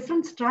adopt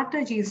different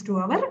strategies to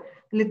our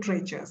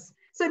literatures.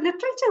 So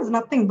literature is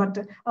nothing but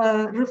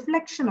a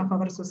reflection of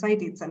our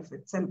society itself.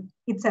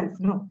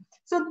 No.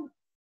 So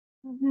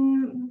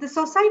the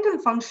societal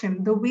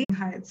function, the way it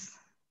hides,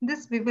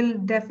 this we will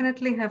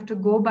definitely have to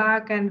go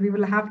back and we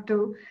will have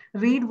to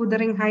read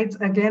Wuthering Heights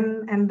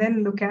again and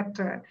then look at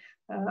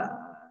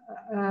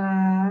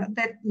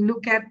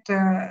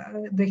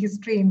the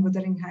history in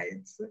Wuthering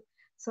Heights.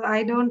 So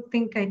I don't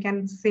think I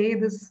can say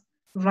this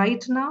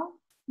right now,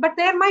 but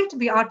there might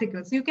be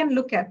articles. You can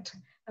look at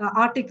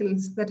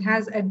articles that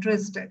has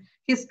addressed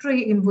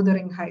history in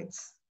Wuthering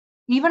Heights.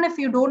 Even if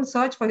you don't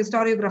search for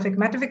historiographic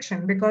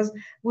metafiction, because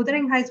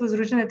Wuthering Heights was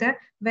written at a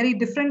very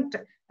different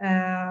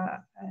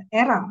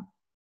era.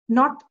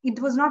 It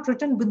was not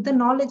written with the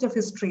knowledge of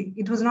history.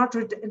 It was not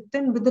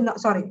written with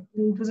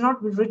it was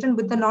not written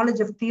with the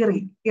knowledge of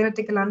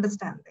theoretical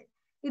understanding.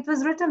 It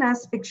was written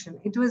as fiction.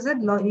 It is a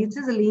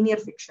linear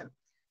fiction.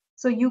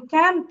 So you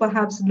can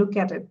perhaps look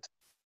at it,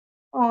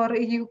 or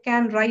you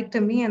can write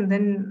to me and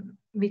then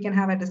we can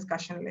have a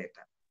discussion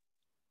later.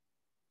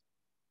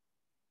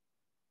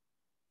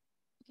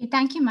 Okay,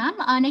 thank you, ma'am.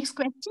 Our next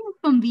question is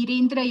from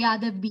Virendra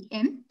Yadav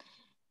BM.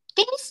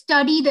 Can we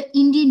study the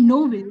Indian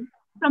novel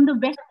from the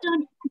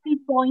Western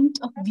point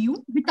of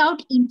view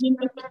without Indian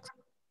ethics?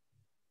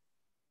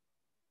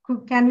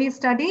 Can we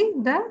study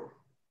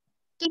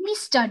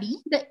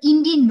the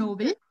Indian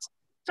novel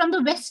from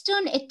the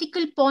Western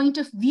ethical point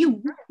of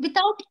view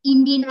without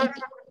Indian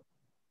ethics?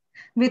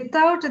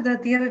 without the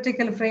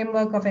theoretical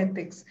framework of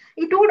ethics.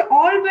 It would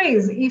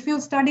always, if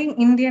you study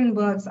Indian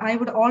works, I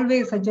would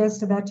always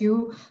suggest that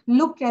you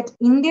look at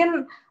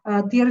Indian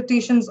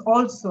theoreticians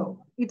also.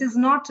 It is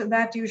not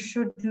that you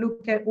should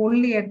look at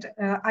only at,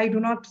 I do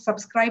not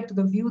subscribe to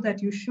the view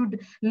that you should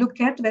look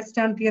at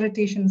Western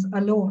theoreticians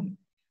alone.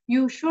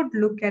 You should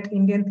look at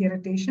Indian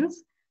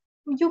theoreticians.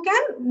 You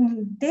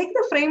can take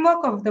the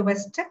framework of the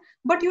West,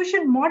 but you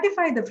should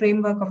modify the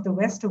framework of the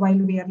West while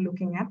we are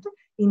looking at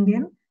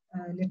Indian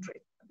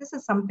literature. This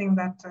is something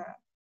that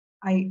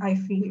I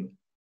feel.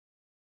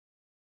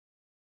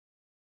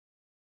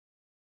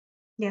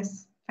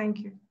 Yes, thank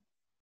you.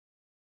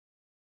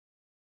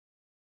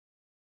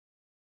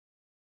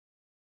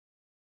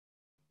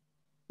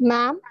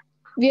 Ma'am,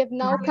 we have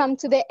now come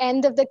to the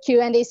end of the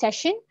Q&A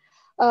session.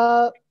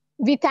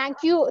 We thank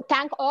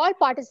all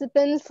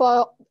participants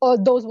for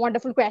those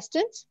wonderful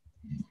questions.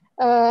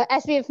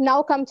 As we have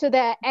now come to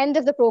the end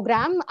of the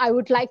program, I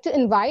would like to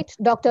invite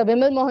Dr.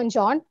 Vimal Mohan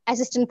John,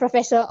 Assistant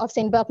Professor of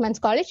St. Berkman's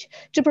College,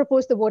 to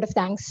propose the vote of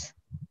thanks.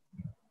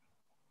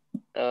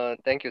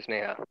 Thank you,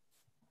 Sneha.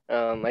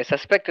 I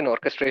suspect an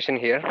orchestration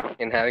here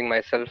in having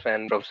myself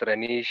and Professor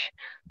Anish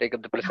take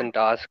up the pleasant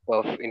task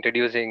of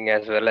introducing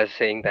as well as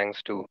saying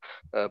thanks to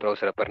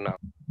Professor Aparna.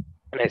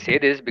 And I say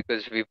this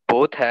because we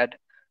both had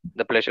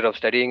the pleasure of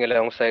studying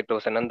alongside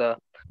Professor Nandha.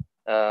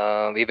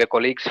 We were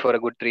colleagues for a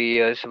good 3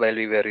 years while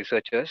we were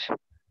researchers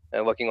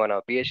working on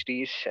our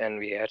PhDs, and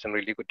we had some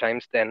really good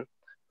times then.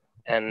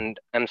 And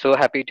I'm so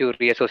happy to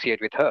reassociate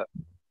with her,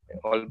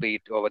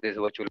 albeit over this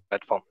virtual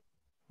platform.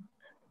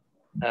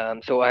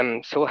 So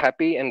I'm so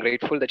happy and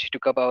grateful that she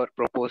took up our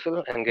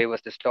proposal and gave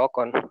us this talk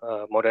on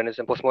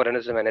modernism,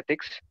 postmodernism, and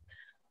ethics,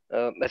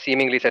 a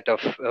seemingly set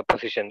of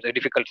positions, a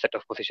difficult set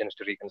of positions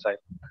to reconcile.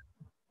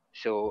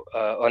 So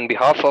on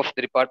behalf of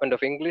the Department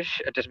of English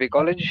at SB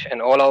College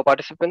and all our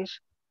participants,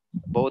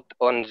 both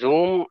on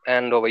Zoom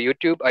and over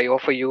YouTube, I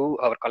offer you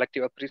our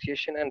collective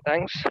appreciation and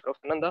thanks,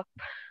 Professor Nandha.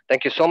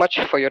 Thank you so much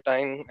for your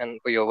time and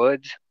for your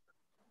words.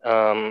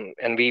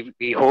 And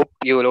we hope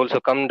you will also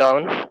come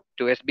down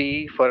to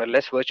SB for a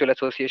less virtual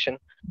association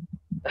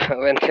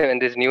when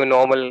this new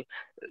normal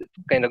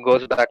kind of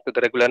goes back to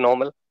the regular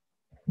normal.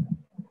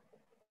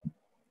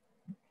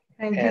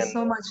 Thank you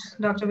so much,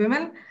 Dr.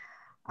 Vimal.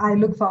 I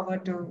look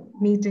forward to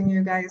meeting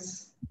you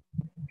guys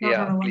on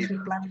a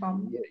virtual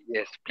platform.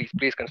 Yes,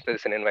 please consider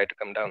this an invite to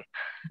come down.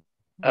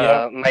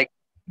 Yeah.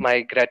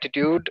 My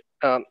gratitude.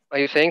 Are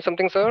you saying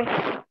something,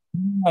 sir?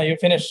 No, you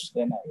finished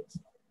then.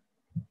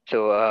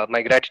 So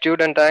my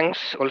gratitude and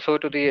thanks also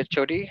to the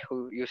HOD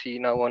who you see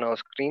now on our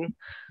screen,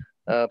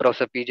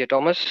 Professor PJ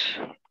Thomas,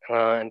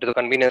 and to the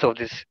conveners of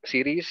this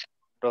series,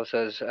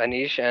 Professors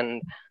Anish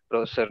and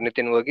Professor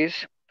Nitin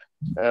Verghese,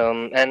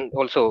 and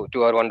also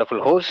to our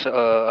wonderful hosts,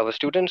 our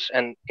students,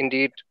 and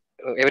indeed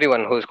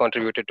everyone who has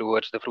contributed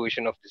towards the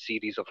fruition of the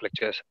series of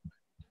lectures.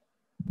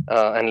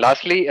 And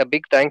lastly, a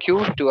big thank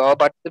you to our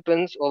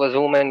participants over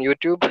Zoom and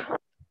YouTube.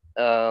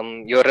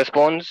 Your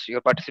response,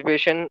 your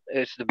participation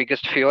is the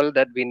biggest fuel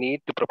that we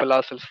need to propel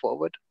ourselves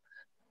forward.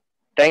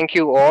 Thank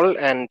you all,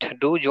 and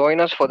do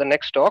join us for the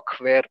next talk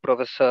where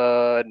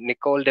Professor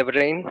Nicole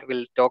Devrain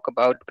will talk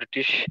about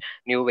British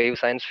New Wave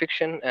science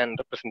fiction and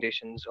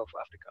representations of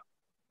Africa.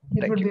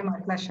 It would be my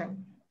pleasure.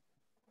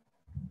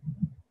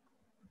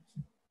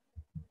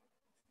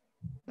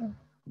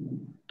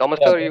 Thomas,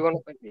 sir, you want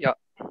to? Yeah.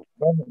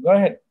 Go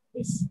ahead,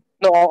 please.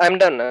 No, I'm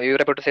done. You were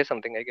about to say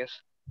something, I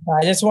guess.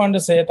 I just want to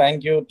say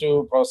thank you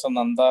to Professor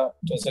Nandha.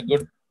 It was a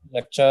good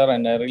lecture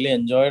and I really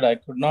enjoyed. I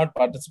could not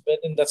participate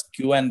in this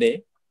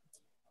Q&A.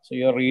 So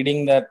you're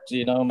reading that,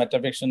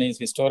 metafiction is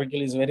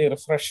historical is very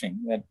refreshing,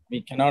 that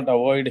we cannot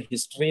avoid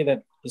history,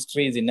 that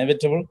history is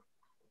inevitable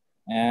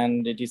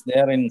and it is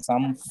there in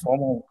some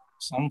form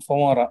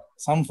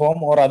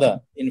or other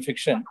in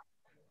fiction.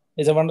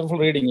 It's a wonderful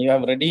reading. You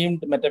have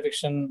redeemed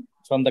metafiction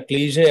from the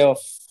cliche of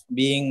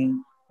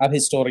being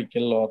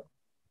ahistorical or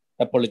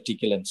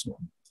apolitical and so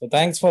on. So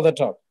thanks for the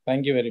talk.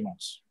 Thank you very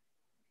much.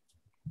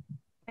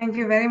 Thank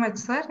you very much,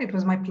 sir. It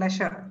was my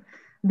pleasure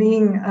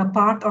being a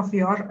part of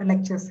your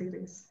lecture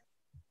series.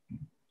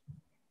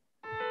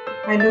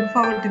 I look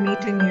forward to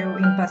meeting you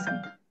in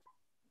person.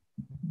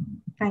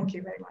 Thank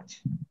you very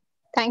much.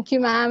 Thank you,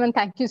 ma'am, and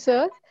thank you,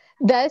 sir.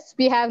 Thus,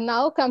 we have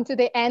now come to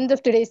the end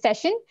of today's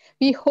session.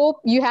 We hope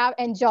you have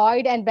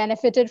enjoyed and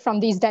benefited from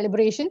these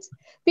deliberations.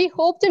 We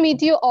hope to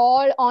meet you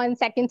all on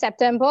 2nd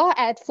September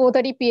at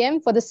 4:30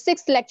 p.m. for the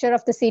 6th lecture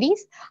of the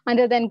series.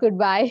 Until then,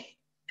 goodbye.